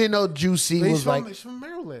songs. He didn't know Juicy was like. He's from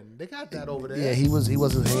Maryland. They got that over there. Yeah, he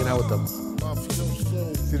wasn't hanging out with them.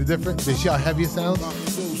 See the difference? They see how heavy it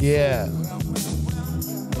sounds? Yeah.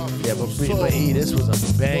 Yeah, but this was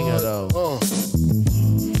a banger though.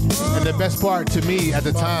 And the best part to me at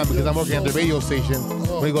the time, because I'm working at the radio station,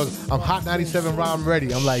 when he goes, "I'm Hot 97 Rom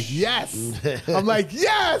ready," I'm like, yes. I'm like,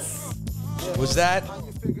 yes. Was that?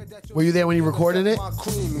 Were you there when he recorded it?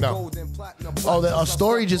 No. Oh, a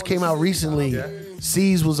story just came out recently. Yeah.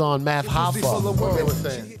 C's was on Math Hoffa. What they were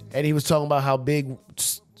saying. And he was talking about how Big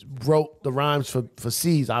wrote the rhymes for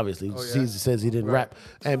C's, obviously. Oh, yeah? C's says he didn't rap.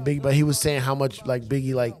 And but he was saying how much like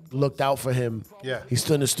Biggie like looked out for him. Yeah. He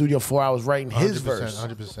stood in the studio 4 hours writing his verse.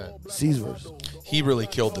 100%. C's verse. He really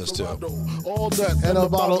killed this too. All that and a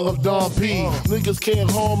bottle of Dom P. Niggas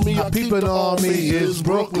can't harm me. I keep it on me. It's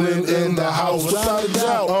Brooklyn in the house. Without a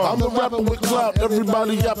doubt, I'm a rapper with clout.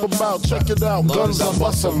 Everybody yap about. Check it out. Guns I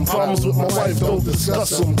bust them. Problems with my wife, don't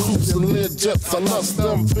discuss them. Coops and lead jets, I lust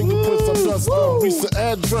them. Fingerprints, I dust them. Recent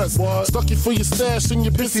address. Stuck you for your stash in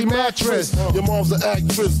your pissy mattress. Your mom's an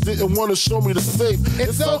actress. Didn't want to show me the safe.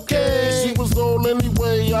 It's okay. She was on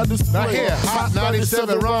anyway. I just not here. Hot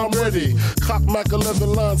 97 Rom ready. Cock Mac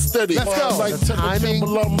 11 line steady. Let's go. Like timing.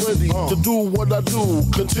 I'm ready to do what I do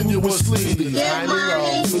continuously.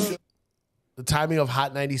 The timing of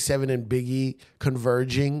Hot 97 and Biggie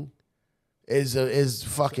converging is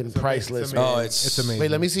fucking priceless. Oh, it's amazing.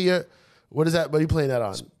 Wait, let me see your. What is that? What are you playing that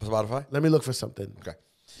on? Spotify. Let me look for something. Okay.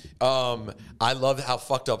 I love how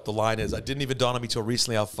fucked up the line is. I didn't even dawn on me till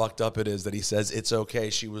recently how fucked up it is that he says it's okay.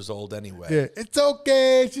 She was old anyway. Yeah, it's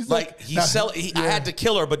okay. She's like I had to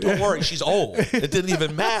kill her, but don't worry, she's old. It didn't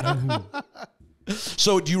even matter.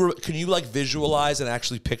 So can you like visualize and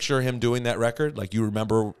actually picture him doing that record? Like you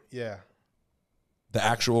remember? Yeah. The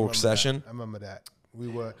actual session. I remember that.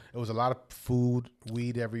 It was a lot of food,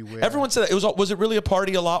 weed everywhere. Everyone said that. Was it really a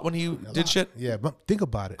party a lot when he did shit? Yeah, but think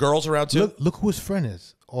about it. Girls around too? Look who his friend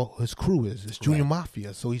is, or his crew is. It's Junior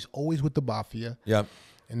Mafia, so he's always with the Mafia. Yeah.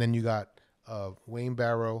 And then you got Wayne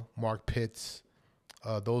Barrow, Mark Pitts,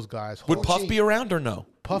 those guys. Would Puff be around or no?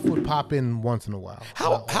 Puff would pop in once in a while.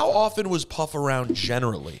 How often was Puff around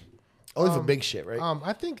generally? Only for big shit, right?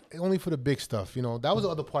 I think only for the big stuff. You know, that was the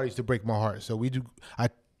other parties to break my heart. So I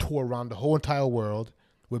tour around the whole entire world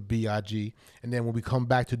with B.I.G. And then when we come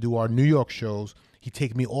back to do our New York shows, he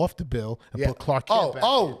take me off the bill and put Clark Kent back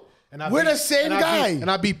in. We're the same guy. And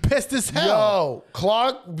I'd be pissed as hell. Yo,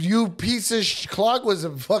 Clark, you piece of Clark was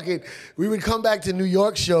a fucking. We would come back to New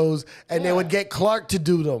York shows and they would get Clark to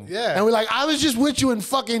do them. Yeah. And we're like, I was just with you in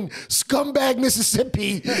fucking scumbag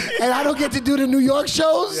Mississippi and I don't get to do the New York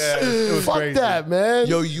shows? Yeah, it was Fuck crazy. that, man.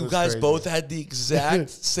 Yo, you guys both had the exact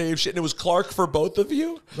same shit. And it was Clark for both of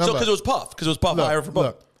you? So, because it was Puff. Because it was Puff higher for both.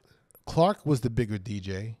 Look, Clark was the bigger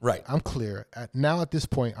DJ. Right. I'm clear. Now at this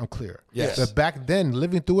point, I'm clear. Yes. But back then,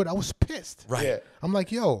 living through it, I was pissed. Right. Yeah. I'm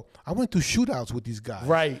like, yo, I went through shootouts with these guys.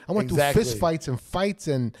 Right. I went through fist fights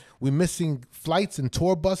and we're missing flights and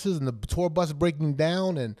tour buses and the tour bus breaking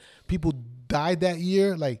down and people died that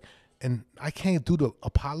year. Like, and I can't do the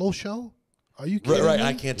Apollo show? Are you kidding Right, me?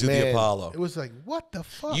 I can't do the Apollo. It was like, what the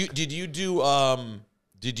fuck? Did you do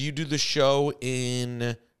the show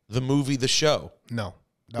in the movie The Show? No.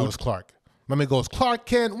 That was Clark. My man goes, Clark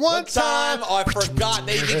Kent, one time. Oh, I forgot.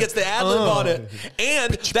 He gets the ad-lib on it.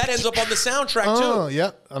 And that ends up on the soundtrack, too.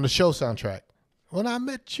 Yep, on the show soundtrack. When I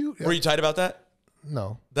met you. Were you tight about that?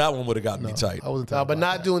 No. That one would have gotten me tight. I wasn't tight No, but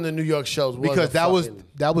not doing the New York shows. Because that was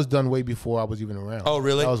done way before I was even around. Oh,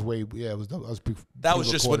 really? That was that was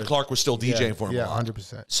just when Clark was still DJing for him. Yeah,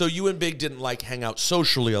 100%. So you and Big didn't like hang out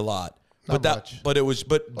socially a lot. Not much. But it was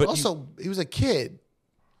but also he was a kid.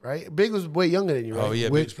 Right? Big was way younger than you, right? Oh,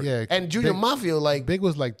 yeah. And Junior Mafia, like... Big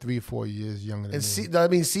was like 3-4 years younger than me. I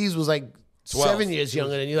mean, C's was like 7 years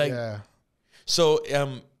younger than you. Like, yeah. So, how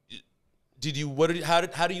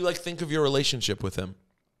do you like think of your relationship with him?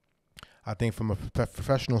 I think from a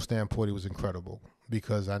professional standpoint, it was incredible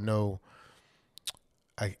because I know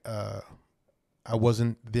I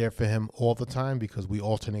wasn't there for him all the time because we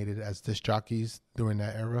alternated as disc jockeys during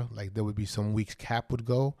that era. Like there would be some weeks Cap would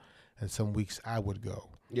go and some weeks I would go.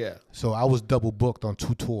 yeah. So I was double booked on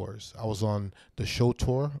 2 tours. I was on the show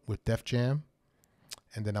tour with Def Jam,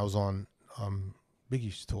 and then I was on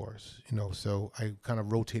Biggie's tours. So I kind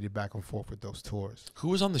of rotated back and forth with those tours. Who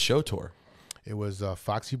was on the show tour? It was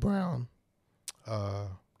Foxy Brown,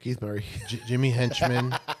 Keith Murray, Jimmy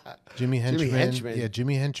Henchman, Henchman. Yeah,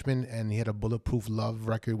 Jimmy Henchman, and he had a Bulletproof Love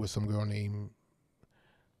record with some girl named.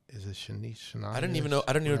 Is it Shanice? I didn't even know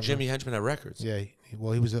Jimmy Henchman had records. Yeah,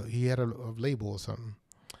 well, he had a label or something.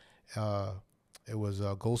 It was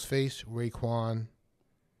Ghostface, Raekwon,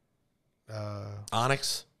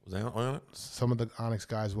 Onyx was that on it? Some of the Onyx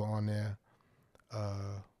guys were on there.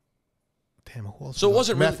 Damn, who else? So it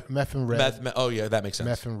wasn't Meth and Red. Oh yeah, that makes sense.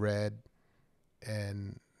 Meth and Red,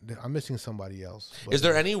 and I'm missing somebody else. Is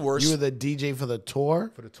there any worse? You were the DJ for the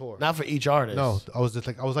tour? For the tour. Not for each artist. No, I was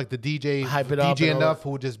like the DJ, Hype it up DJ and all Enuff, who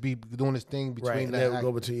would just be doing his thing between Right, and that. then we'll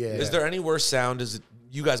go between, yeah. Is there any worse sound?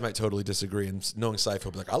 You guys might totally disagree, and knowing Cipha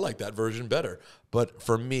will be like, I like that version better. But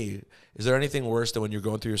for me, is there anything worse than when you're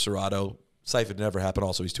going through your Serato? Cipha never happened.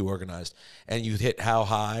 Also, he's too organized, and you hit How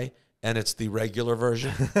High, and it's the regular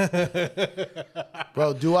version.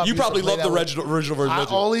 Bro, Doo-Wop You used to probably play love the that original version.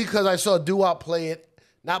 Only because I saw Doo-Wop play it,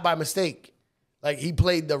 not by mistake. Like, he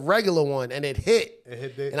played the regular one, and it hit.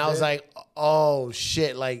 And I was like, oh,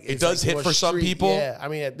 shit. Like, it does hit for some people? Yeah. I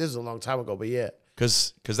mean, this is a long time ago, but yeah.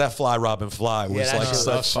 Because that Fly Robin Fly was that like shit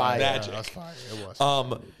such was fire. magic. That's fire. It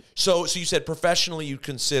was. So you said professionally you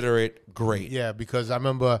consider it great. Yeah, because I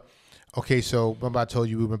remember. Okay, so remember I told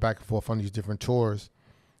you we went back and forth on these different tours,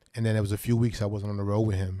 and then there was a few weeks I wasn't on the road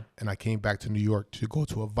with him, and I came back to New York to go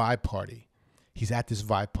to a vibe party. He's at this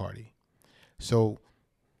vibe party, so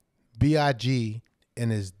B.I.G. in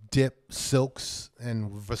his dip silks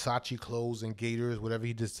and Versace clothes and gaiters, whatever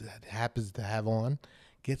he just happens to have on,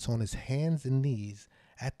 gets on his hands and knees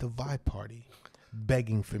at the vibe party,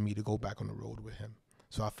 begging for me to go back on the road with him.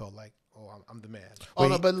 So I felt like, oh, I'm the man. Oh,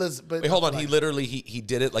 no, but listen. Wait, hold on. He literally, he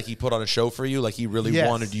did it like he put on a show for you? Like he really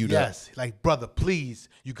wanted you to? Yes. Like, brother, please,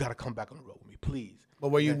 you got to come back on the road with me, please. But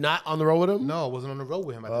were you not on the road with him? No, I wasn't on the road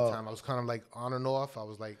with him at the time. I was kind of like on and off. I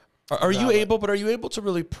was like. Are you able to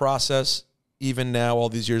really process, even now, all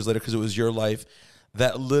these years later, because it was your life,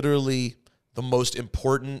 that literally the most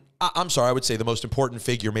important, I would say the most important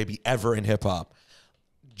figure maybe ever in hip hop,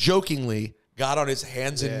 jokingly got on his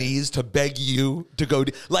hands and knees to beg you to go.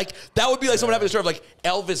 Like, that would be like someone having a story of like,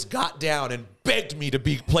 Elvis got down and begged me to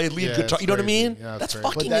play lead guitar. You know what I mean? Yeah, that's crazy.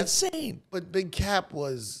 fucking insane. But Big Cap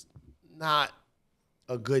was not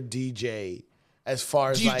a good DJ as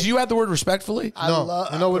far as do you add the word respectfully? No,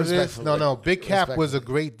 you know what it is? No. Big Cap was a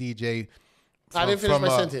great DJ. I didn't finish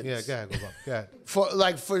my sentence. Yeah, go ahead. Go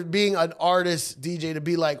ahead. For being an artist DJ to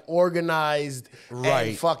be like organized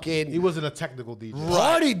and fucking. He wasn't a technical DJ.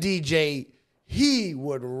 Party DJ. He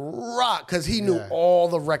would rock because he knew all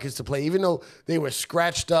the records to play, even though they were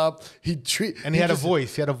scratched up. And he had a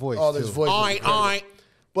voice. He had a voice. Oh, this voice.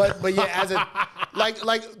 But yeah, as a like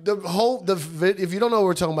if you don't know what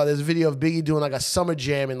we're talking about, there's a video of Biggie doing like a summer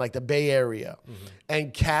jam in like the Bay Area,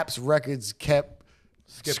 and Cap's records kept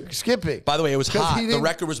skipping. By the way, it was hot. The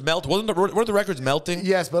record was melting. Weren't the records melting?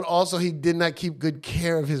 Yes, but also he did not keep good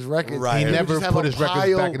care of his records. Right. He never put his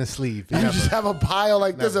records back in his sleeve. You just have a pile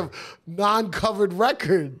like this of non-covered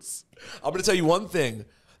records. I'm going to tell you one thing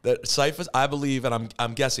that Cipha, I believe, and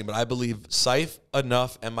I'm guessing, but I believe Cipha,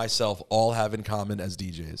 Enuff, and myself all have in common as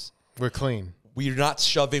DJs. We're clean. We're not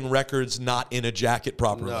shoving records not in a jacket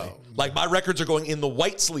properly. No. Like my records are going in the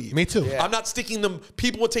white sleeve. Me too. Yeah. I'm not sticking them.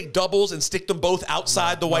 People would take doubles and stick them both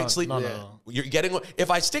outside the white sleeve. No. You're getting. If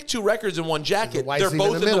I stick 2 records in one jacket, they're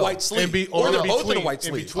both in the white sleeve, or they're both in the white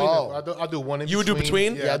sleeve. I'll do one in between. You would do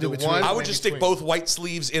between? Yeah, I'll do between. I would just stick both white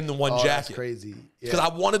sleeves in the one jacket. That's crazy. Because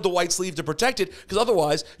I wanted the white sleeve to protect it. Because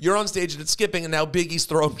otherwise, you're on stage and it's skipping, and now Biggie's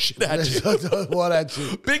throwing shit at you. What at you?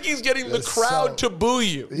 Biggie's getting the crowd to boo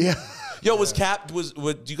you. Yeah. Yo, was Cap? Do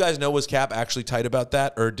you guys know? Was Cap actually tight about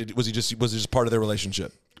that, or was it just part of their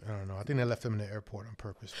relationship? I don't know. I think they left him in the airport on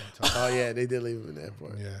purpose one time. Oh yeah, they did leave him in the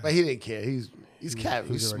airport. Yeah, but he didn't care. He's Cap.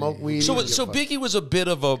 He smoked weed. So Biggie was a bit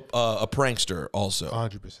of a prankster, also.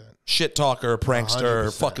 100%. Shit talker, prankster,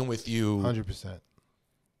 100%. Fucking with you. 100%.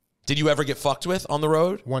 Did you ever get fucked with on the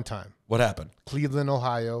road? One time. What happened? Cleveland,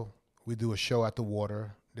 Ohio. We do a show at the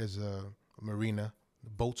water. There's a marina.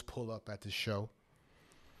 The boats pull up at the show.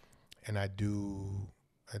 And I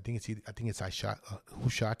think it's I Shot Who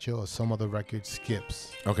Shot You or some other record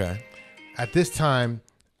skips. Okay. At this time,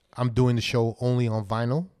 I'm doing the show only on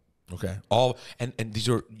vinyl. Okay.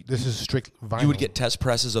 This is strict vinyl. You would get test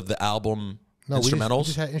presses of the album instrumentals? We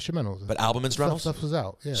just had instrumentals. But album instrumentals? Stuff was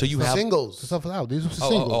out. Yeah. So you have singles. The stuff was out. These were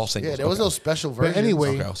singles. All singles. Yeah, there was no special version. But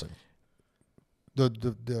anyway, okay,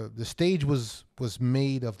 the stage was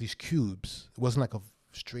made of these cubes. It wasn't like a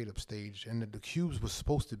straight up stage, and the cubes was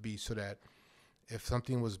supposed to be so that if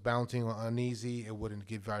something was bouncing or uneasy, it wouldn't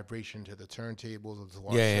give vibration to the turntables or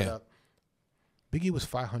the setup. Biggie was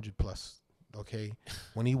 500 plus. Okay,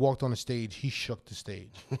 when he walked on the stage, he shook the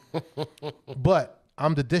stage. But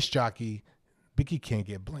I'm the disc jockey. Biggie can't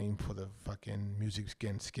get blamed for the fucking music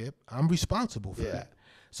getting skipped. I'm responsible for that.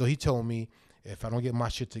 So he told me if I don't get my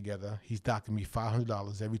shit together, he's docking me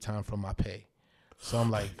 $500 every time from my pay. So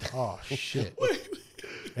I'm like, oh shit.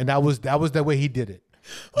 And that was the way he did it.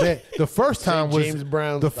 The first time was James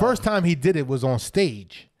Brown. The first time he did it was on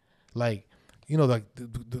stage, like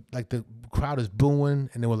the crowd is booing,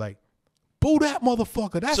 and they were like, "Boo that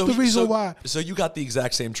motherfucker!" That's the reason why. So you got the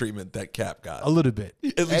exact same treatment that Cap got. A little bit,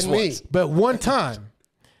 at least once. But one time,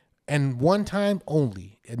 and one time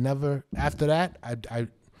only. It never. After that,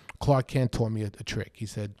 Clark Kent taught me a trick. He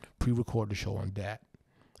said, "Pre-record the show on DAT,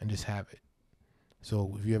 and just have it."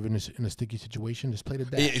 So if you're ever in a sticky situation, just play the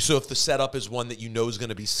DAT. So if the setup is one that you know is going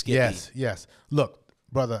to be skippy. Yes. Look,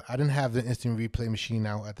 brother, I didn't have the instant replay machine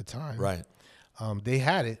out at the time. Right. They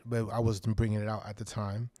had it, but I wasn't bringing it out at the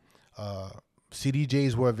time.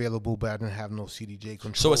 CDJs were available, but I didn't have no CDJ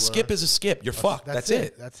controller. So a skip is a skip. You're fucked. That's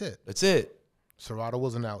it. That's it. Serato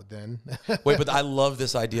wasn't out then. Wait, but I love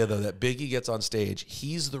this idea, though, that Biggie gets on stage.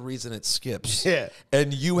 He's the reason it skips. Yeah.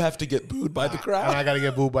 And you have to get booed by the crowd. And I got to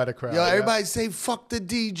get booed by the crowd. Yo, everybody say, fuck the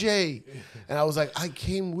DJ. And I was like, I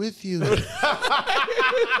came with you.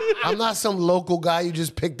 I'm not some local guy you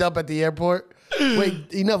just picked up at the airport. Wait,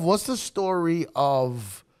 Enuff, what's the story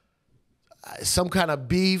of some kind of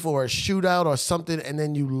beef or a shootout or something, and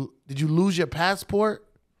then did you lose your passport?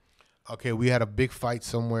 Okay, we had a big fight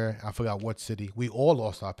somewhere. I forgot what city. We all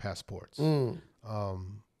lost our passports. And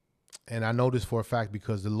I know this for a fact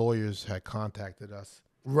because the lawyers had contacted us.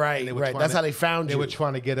 Right. That's how they found you. They were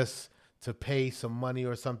trying to get us to pay some money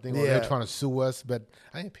or something. Or they were trying to sue us, but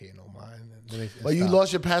I ain't paying no mind. But you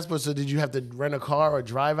lost your passport, so did you have to rent a car or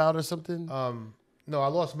drive out or something? No, I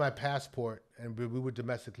lost my passport, and we were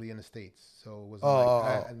domestically in the States, so it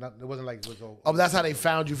wasn't like it was. But that's how they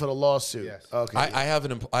found you for the lawsuit. Yes. Okay. I have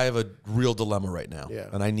a real dilemma right now,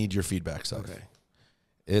 and I need your feedback. So, okay.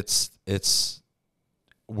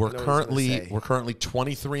 We're currently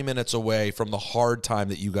 23 minutes away from the hard time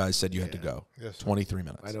that you guys said you had to go. Yes, 23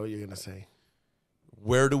 minutes. I know what you're gonna say.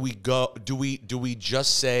 Where do we go? Do we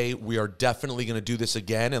just say we are definitely going to do this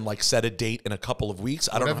again and like set a date in a couple of weeks?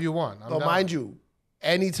 I don't know. Whatever you want. Mind you,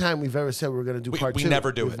 anytime we've ever said we're going to do part two, we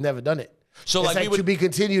never do we've never done it. So it's like to be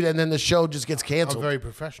continued, and then the show just gets canceled. I'm very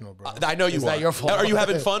professional, bro. I know you Is are. that your fault? Are you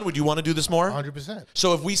having fun? Would you want to do this more? 100%.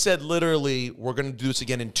 So if we said literally we're going to do this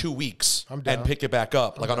again in 2 weeks I'm down. and pick it back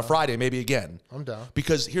up, like on a Friday, maybe again. I'm down.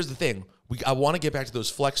 Because here's the thing. I want to get back to those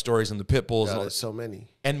flex stories and the pit bulls. There's so many.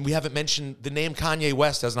 And we haven't mentioned the name Kanye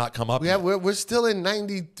West has not come up Yeah, yet. we're still in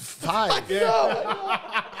 95.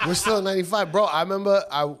 We're still in 95. Bro, I remember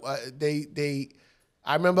I'm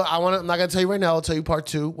not gonna tell you right now, I'll tell you part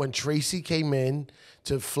 2. When Tracy came in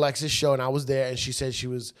to Flex's show and I was there and she said she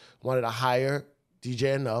wanted to hire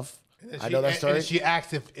DJ Enuff. I know that story. And she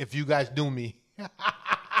asked if you guys knew me.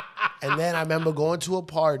 And then I remember going to a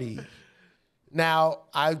party. Now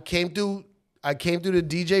I came through the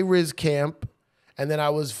DJ Riz camp, and then I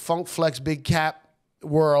was Funk Flex Big Cap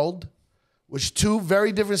World, which 2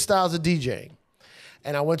 very different styles of DJing.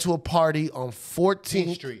 And I went to a party on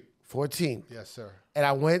 14th Street. 14th. Yes, sir. And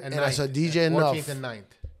I went and I saw DJ Enuff. 14th and 9th.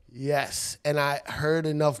 Yes. And I heard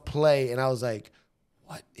Enuff play, and I was like,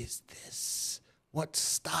 what is this? What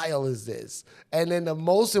style is this? And then the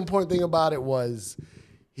most important thing about it was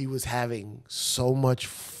he was having so much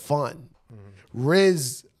fun.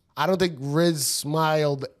 Riz, I don't think Riz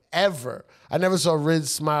smiled ever. I never saw Riz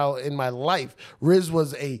smile in my life. Riz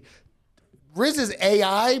is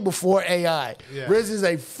AI before AI. Yeah. Riz is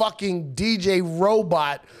a fucking DJ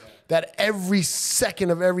robot that every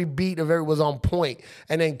second of every beat of every was on point.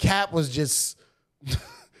 And then Cap was just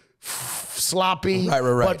sloppy,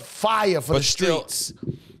 but fire for the streets.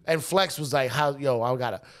 And Flex was like,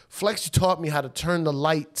 Flex taught me how to turn the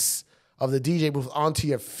lights of the DJ booth onto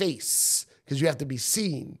your face because you have to be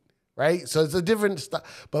seen. Right? So it's a different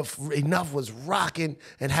stuff. But Enuff was rocking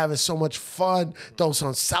and having so much fun. Throw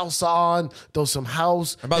some salsa on, throw some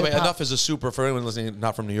house. And by the way, Enuff is a super, for anyone listening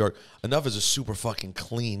not from New York, Enuff is a super fucking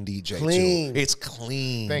clean DJ Clean. too. It's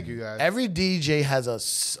clean. Thank you, guys. Every DJ has a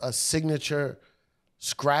signature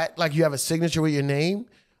scratch. Like you have a signature with your name.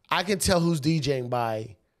 I can tell who's DJing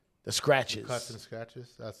by the scratches. Cuts and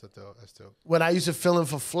scratches. That's dope. When I used to fill in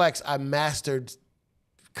for Flex, I mastered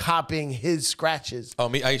copying his scratches. Oh,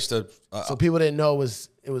 me? I used to. So people didn't know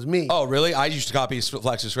it was me. Oh, really? I used to copy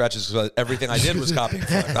Flex's scratches because everything I did was copying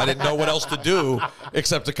Flex. I didn't know what else to do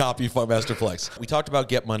except to copy Master Flex. We talked about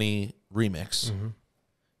Get Money remix. Mm-hmm.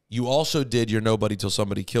 You also did your Nobody Till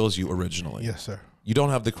Somebody Kills You originally. Yes, sir. You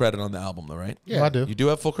don't have the credit on the album, though, right? Yeah, I do. You do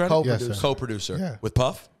have full credit? Co-producer. Yes, sir. Co-producer. Yeah. With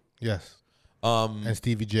Puff? Yes. And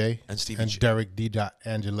Stevie J. And Derek D.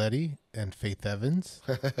 Angeletti and Faith Evans,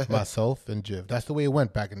 myself, and Jiv. That's the way it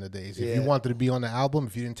went back in the days. If you wanted to be on the album,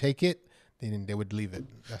 if you didn't take it, then they would leave it.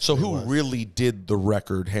 That's so who really did the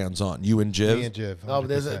record hands-on? You and Jiv? Me and Jiv. 100%. No,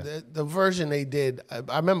 there's the version they did.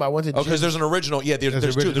 I remember I went to Jiv. Because there's an original. Yeah,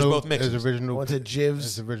 there's two. There's both mixes. There's original. I went to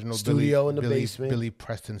Jiv's original studio in the basement. Billy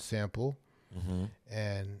Preston sample. Mm-hmm.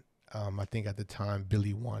 And I think at the time,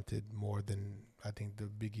 Billy wanted more than, I think the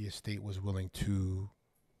Biggie estate was willing to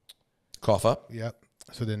cough up. Yep.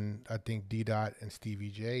 So then I think D-Dot and Stevie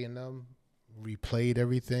J and them replayed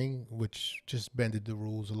everything, which just bended the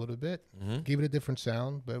rules a little bit, gave it a different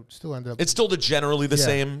sound, but still ended up. It's still generally the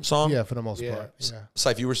same song? Yeah, for the most part. Yeah.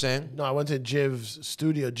 Cipha, you were saying? No, I went to Jiv's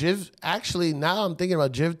studio. Jiv, actually, now I'm thinking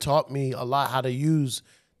about Jiv taught me a lot how to use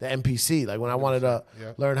the MPC. Like when I wanted to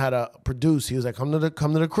learn how to produce, he was like, come to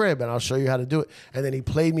the crib and I'll show you how to do it. And then he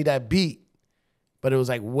played me that beat, but it was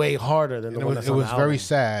like way harder than the one that's on the album. It was very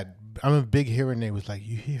sad. I'm a big hearing aid. Was like,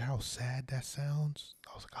 you hear how sad that sounds?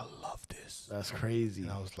 I was like, I love this. That's crazy. And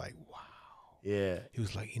I was like, wow. Yeah. He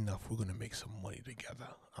was like, Enuff, we're gonna make some money together.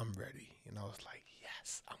 I'm ready. And I was like,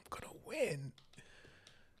 yes, I'm gonna win.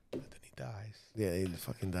 And then he dies. Yeah, he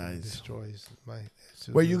fucking dies. He destroys my.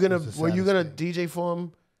 Were you gonna DJ for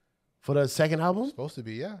him for the second album? Supposed to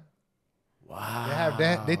be, yeah.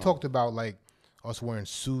 Wow. They talked about like us wearing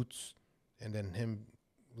suits and then him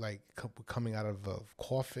like coming out of a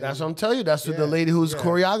coffin. That's what I'm telling you. That's what the lady who's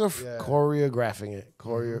choreographing it.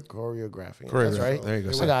 Choreographing it. That's right. There you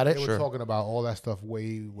go. I got it. They were talking about all that stuff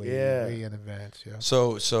way in advance. Yeah.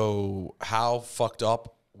 So how fucked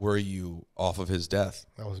up were you off of his death?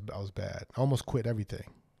 I was bad. I almost quit everything.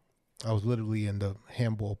 I was literally in the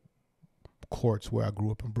handball courts where I grew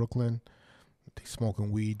up in Brooklyn,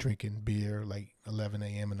 smoking weed, drinking beer, like 11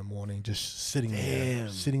 a.m. in the morning, just sitting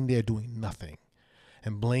there doing nothing.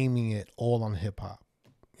 And blaming it all on hip hop,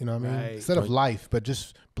 you know what I mean? Right. Instead of life, but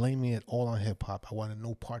just blaming it all on hip hop. I wanted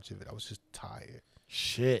no parts of it. I was just tired.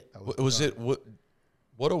 Shit.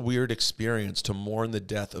 What a weird experience to mourn the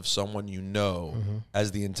death of someone you know,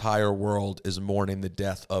 as the entire world is mourning the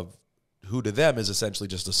death of who to them is essentially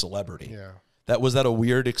just a celebrity. Yeah. Was that a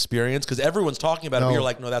weird experience? Because everyone's talking about it, and you're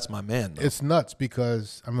like, no, that's my man, though. It's nuts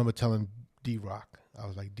because I remember telling D-Rock, I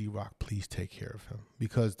was like, D-Rock, please take care of him.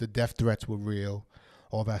 Because the death threats were real.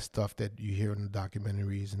 All that stuff that you hear in the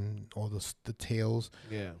documentaries and all the tales.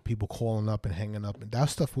 Yeah. People calling up and hanging up. And that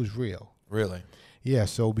stuff was real. Really? Yeah,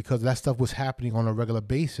 so because that stuff was happening on a regular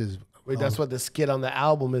basis. Wait, that's what the skit on the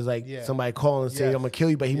album is like, somebody calling and saying, I'm going to kill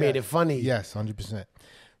you, but he made it funny. Yes, 100%.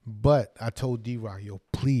 But I told D-Rock, yo,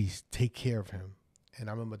 please take care of him. And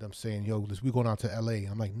I remember them saying, yo, we're going out to L.A.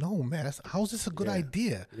 I'm like, no, man, how's this a good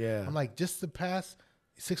idea? Yeah. I'm like, just the past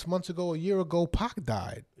 6 months ago, a year ago, Pac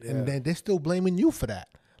died. Yeah. And then they're still blaming you for that.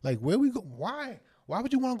 Like, where we go? Why? Why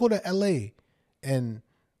would you want to go to L.A. and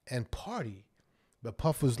party? But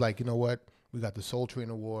Puff was like, you know what? We got the Soul Train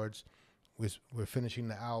Awards. We're finishing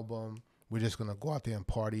the album. We're just going to go out there and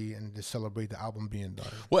party and just celebrate the album being done.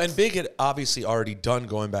 Well, and Big had obviously already done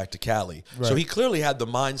going back to Cali. Right. So he clearly had the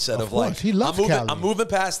mindset of like, he loves Cali. I'm moving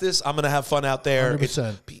past this. I'm going to have fun out there.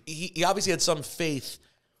 100%. He obviously had some faith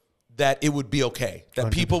that it would be okay, that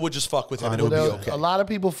 100%. People would just fuck with him and it would be okay. A lot of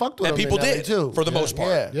people fucked with him. And people did, too. For the most part.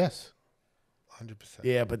 Yeah. Yes. 100%.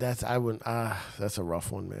 Yeah, but that's a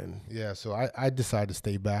rough one, man. Yeah, so I decided to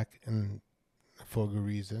stay back, and for a good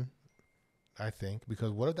reason. I think,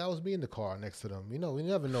 because what if that was me in the car next to them? You know, we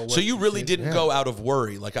never know. What so you really didn't go out of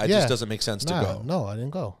worry? Like, it just doesn't make sense to go. No, I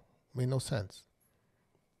didn't go. Made no sense.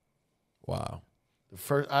 Wow. The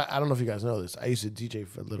first, I don't know if you guys know this. I used to DJ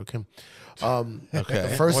for Little Kim. Okay.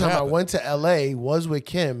 The first time I went to LA was with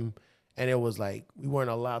Kim, and it was like we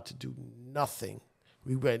weren't allowed to do nothing.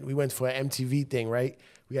 We went for an MTV thing, right?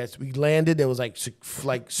 We landed. There was like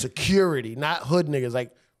security, not hood niggas,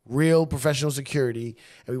 like real professional security.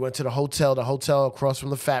 And we went to the hotel across from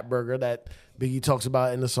the Fat Burger that Biggie talks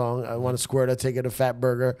about in the song. I want to squirt, I take it to Fat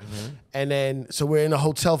Burger. Mm-hmm. And then, so we're in the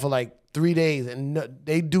hotel for like 3 days, and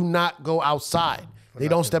they do not go outside. They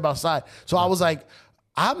don't step outside. So I was like,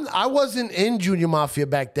 I wasn't in Junior Mafia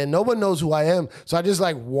back then. No one knows who I am. So I just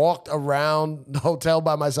like walked around the hotel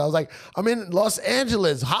by myself. I was like, I'm in Los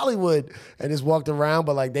Angeles, Hollywood, and just walked around.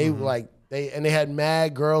 But like they they had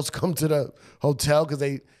mad girls come to the hotel because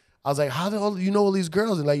I was like, how do you know all these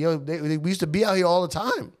girls? And like, yo, we used to be out here all the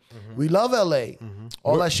time. Mm-hmm. We love LA. Mm-hmm.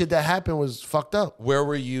 All that shit that happened was fucked up. Where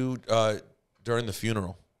were you during the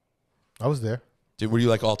funeral? I was there. Were you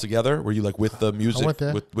like all together? Were you like with the music? I went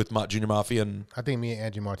there. With Junior Mafia? And I think me and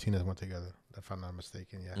Angie Martinez went together, if I'm not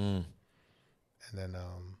mistaken, yeah. And then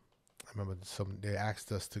I remember they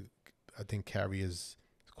asked us to, I think, carry his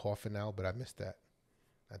coffin out, but I missed that.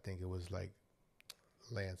 I think it was like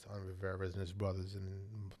Lance on Rivera's and his brothers,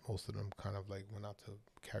 and most of them kind of like went out to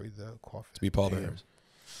carry the coffin. To be pallbearers.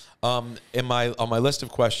 On my list of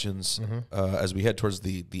questions, as we head towards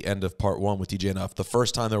the end of part 1 with DJ Enuff, the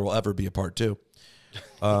first time there will ever be a part 2.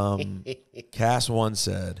 Cass 1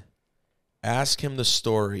 said, ask him the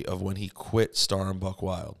story of when he quit Star and Buck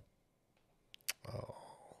Wild. Oh.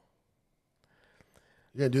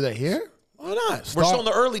 You gonna do that here? Why not? We're still in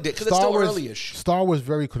the early days, because it's still early-ish. Star was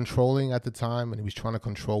very controlling at the time, and he was trying to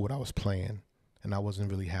control what I was playing, and I wasn't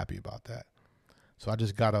really happy about that. So I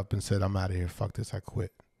just got up and said, I'm out of here. Fuck this. I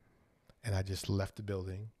quit. And I just left the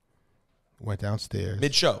building, went downstairs.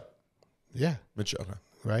 Mid-show? Yeah. Mid-show, okay.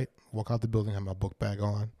 Right? Walk out the building, have my book bag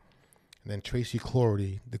on. And then Tracy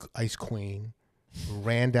Clordy, the Ice Queen,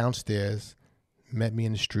 ran downstairs, met me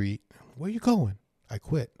in the street. Where you going? I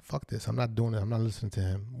quit. Fuck this. I'm not doing it. I'm not listening to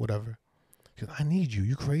him. Whatever. She goes, I need you.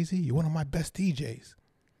 You crazy? You're one of my best DJs.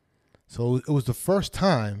 So it was the first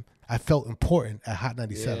time I felt important at Hot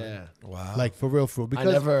 97. Yeah. Wow. Like, for real.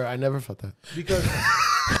 Because I never felt that. Because...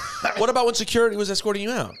 What about when security was escorting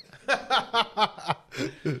you out?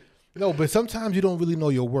 No, but sometimes you don't really know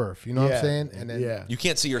your worth. You know what I'm saying? And then you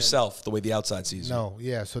can't see yourself the way the outside sees you. No,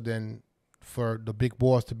 yeah. So then for the big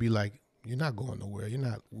boss to be like, you're not going nowhere. You're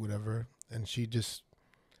not whatever. And she just,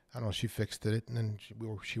 I don't know, she fixed it. And then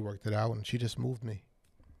she worked it out, and she just moved me.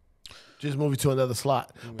 Just move you to another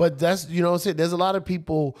slot. But that's, you know what I'm saying? There's a lot of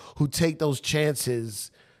people who take those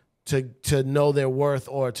chances to know their worth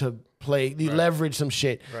or to leverage some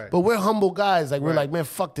shit. Right. But we're humble guys. Like, we're like, man,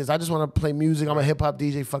 fuck this. I just want to play music. I'm a hip-hop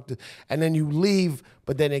DJ. Fuck this. And then you leave,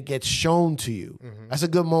 but then it gets shown to you. Mm-hmm. That's a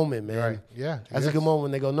good moment, man. Right. Yeah. That's a good moment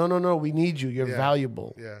when they go, no, we need you. You're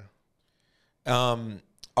valuable. Yeah.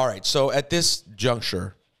 All right. So at this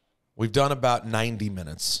juncture, we've done about 90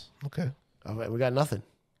 minutes. Okay. All right, we got nothing.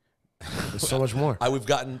 There's so much more. We've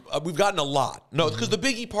gotten a lot. No, because the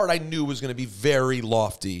Biggie part I knew was going to be very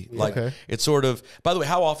lofty. Like, it's sort of. By the way,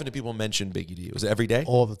 how often do people mention Biggie to you? Was it every day?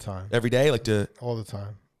 All the time. Every day, all the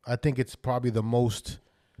time. I think it's probably the most.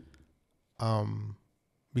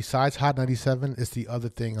 Besides Hot 97, it's the other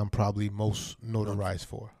thing I'm probably most notarized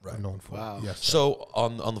for. Right. Known for. Wow. Yes. So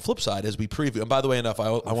on the flip side, as we preview, and by the way, Enuff, I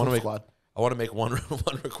want to make. I want to make one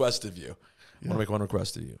request of you. I want to make one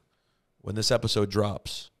request of you. When this episode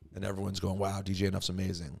drops and everyone's going, wow, DJ Enuff's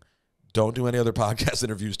amazing, don't do any other podcast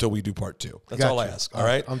interviews till we do part 2. That's all I ask. All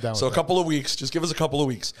right? I'm down So with a couple of weeks. Just give us a couple of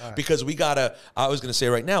weeks. Right. Because I was going to say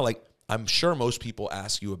right now, like, I'm sure most people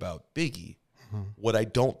ask you about Biggie. Mm-hmm. What I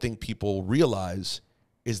don't think people realize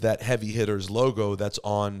is that Heavy Hitters logo that's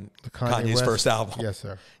on Kanye's first album. Yes,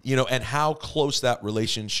 sir. You know, and how close that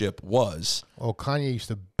relationship was. Oh, Kanye used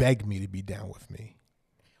to beg me to be down with me.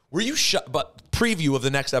 Were you but preview of the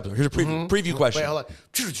next episode. Here's a preview question. Wait, hold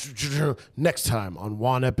on. Next time on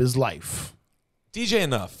Juan Ep is Life. DJ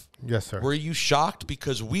Enuff. Yes, sir. Were you shocked?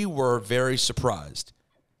 Because we were very surprised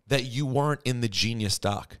that you weren't in the Genius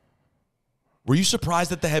doc. Were you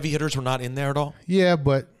surprised that the Heavy Hitters were not in there at all? Yeah,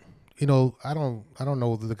 but you know, I don't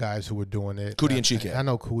know the guys who were doing it. Cootie and Cheeky. I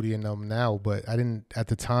know Cootie and them now, but I didn't at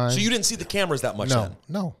the time. So you didn't see the cameras that much then?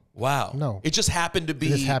 No. Wow. No. It just happened to be.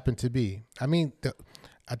 It just happened to be. I mean,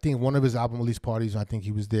 I think one of his album release parties, I think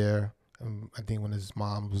he was there. I think when his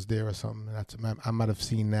mom was there or something. I might have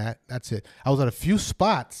seen that. That's it. I was at a few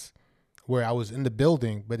spots where I was in the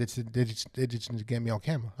building, but they just didn't get me on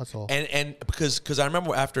camera. That's all. And because I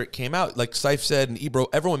remember after it came out, like Cipha said and Ebro,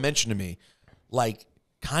 everyone mentioned to me, like,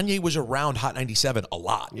 Kanye was around Hot 97 a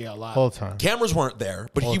lot. Yeah, a lot. All the time. Cameras weren't there,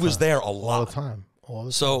 but he was there a lot. All the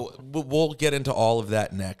time. So we'll get into all of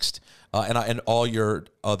that next, and all your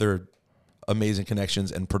other amazing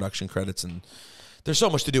connections and production credits, and there's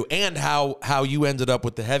so much to do, and how you ended up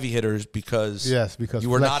with the Heavy Hitters because you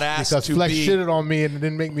were not asked to Flex be. shitted on me and it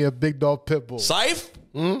didn't make me a big dog pit bull. Cipha?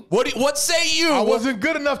 What say you? I wasn't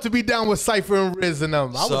good enough to be down with Cipha and Riz and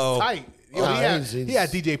them. I was tight. Yo, he had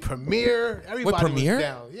DJ Premier. Everybody Premier? was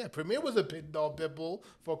down. Yeah, Premier was a pit dog pit bull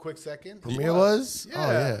for a quick second. Premier was? Yeah.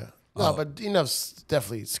 Oh, yeah. No, but Enuff's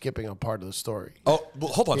definitely skipping a part of the story. Oh,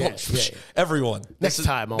 well, hold on. Yeah. Everyone. Next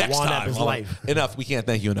time on Juan Ep is Life. Enuff. We can't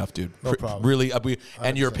thank you enough, dude. No problem. Really,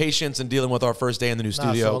 and your patience in dealing with our first day in the new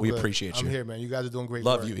studio. We appreciate you. I'm here, man. You guys are doing great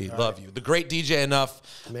Love work. you, E. All Love right. you. The great DJ Enuff.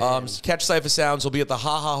 Catch Cipha Sounds will be at the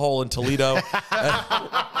Ha Ha Hole in Toledo.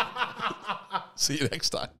 See you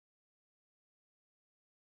next time.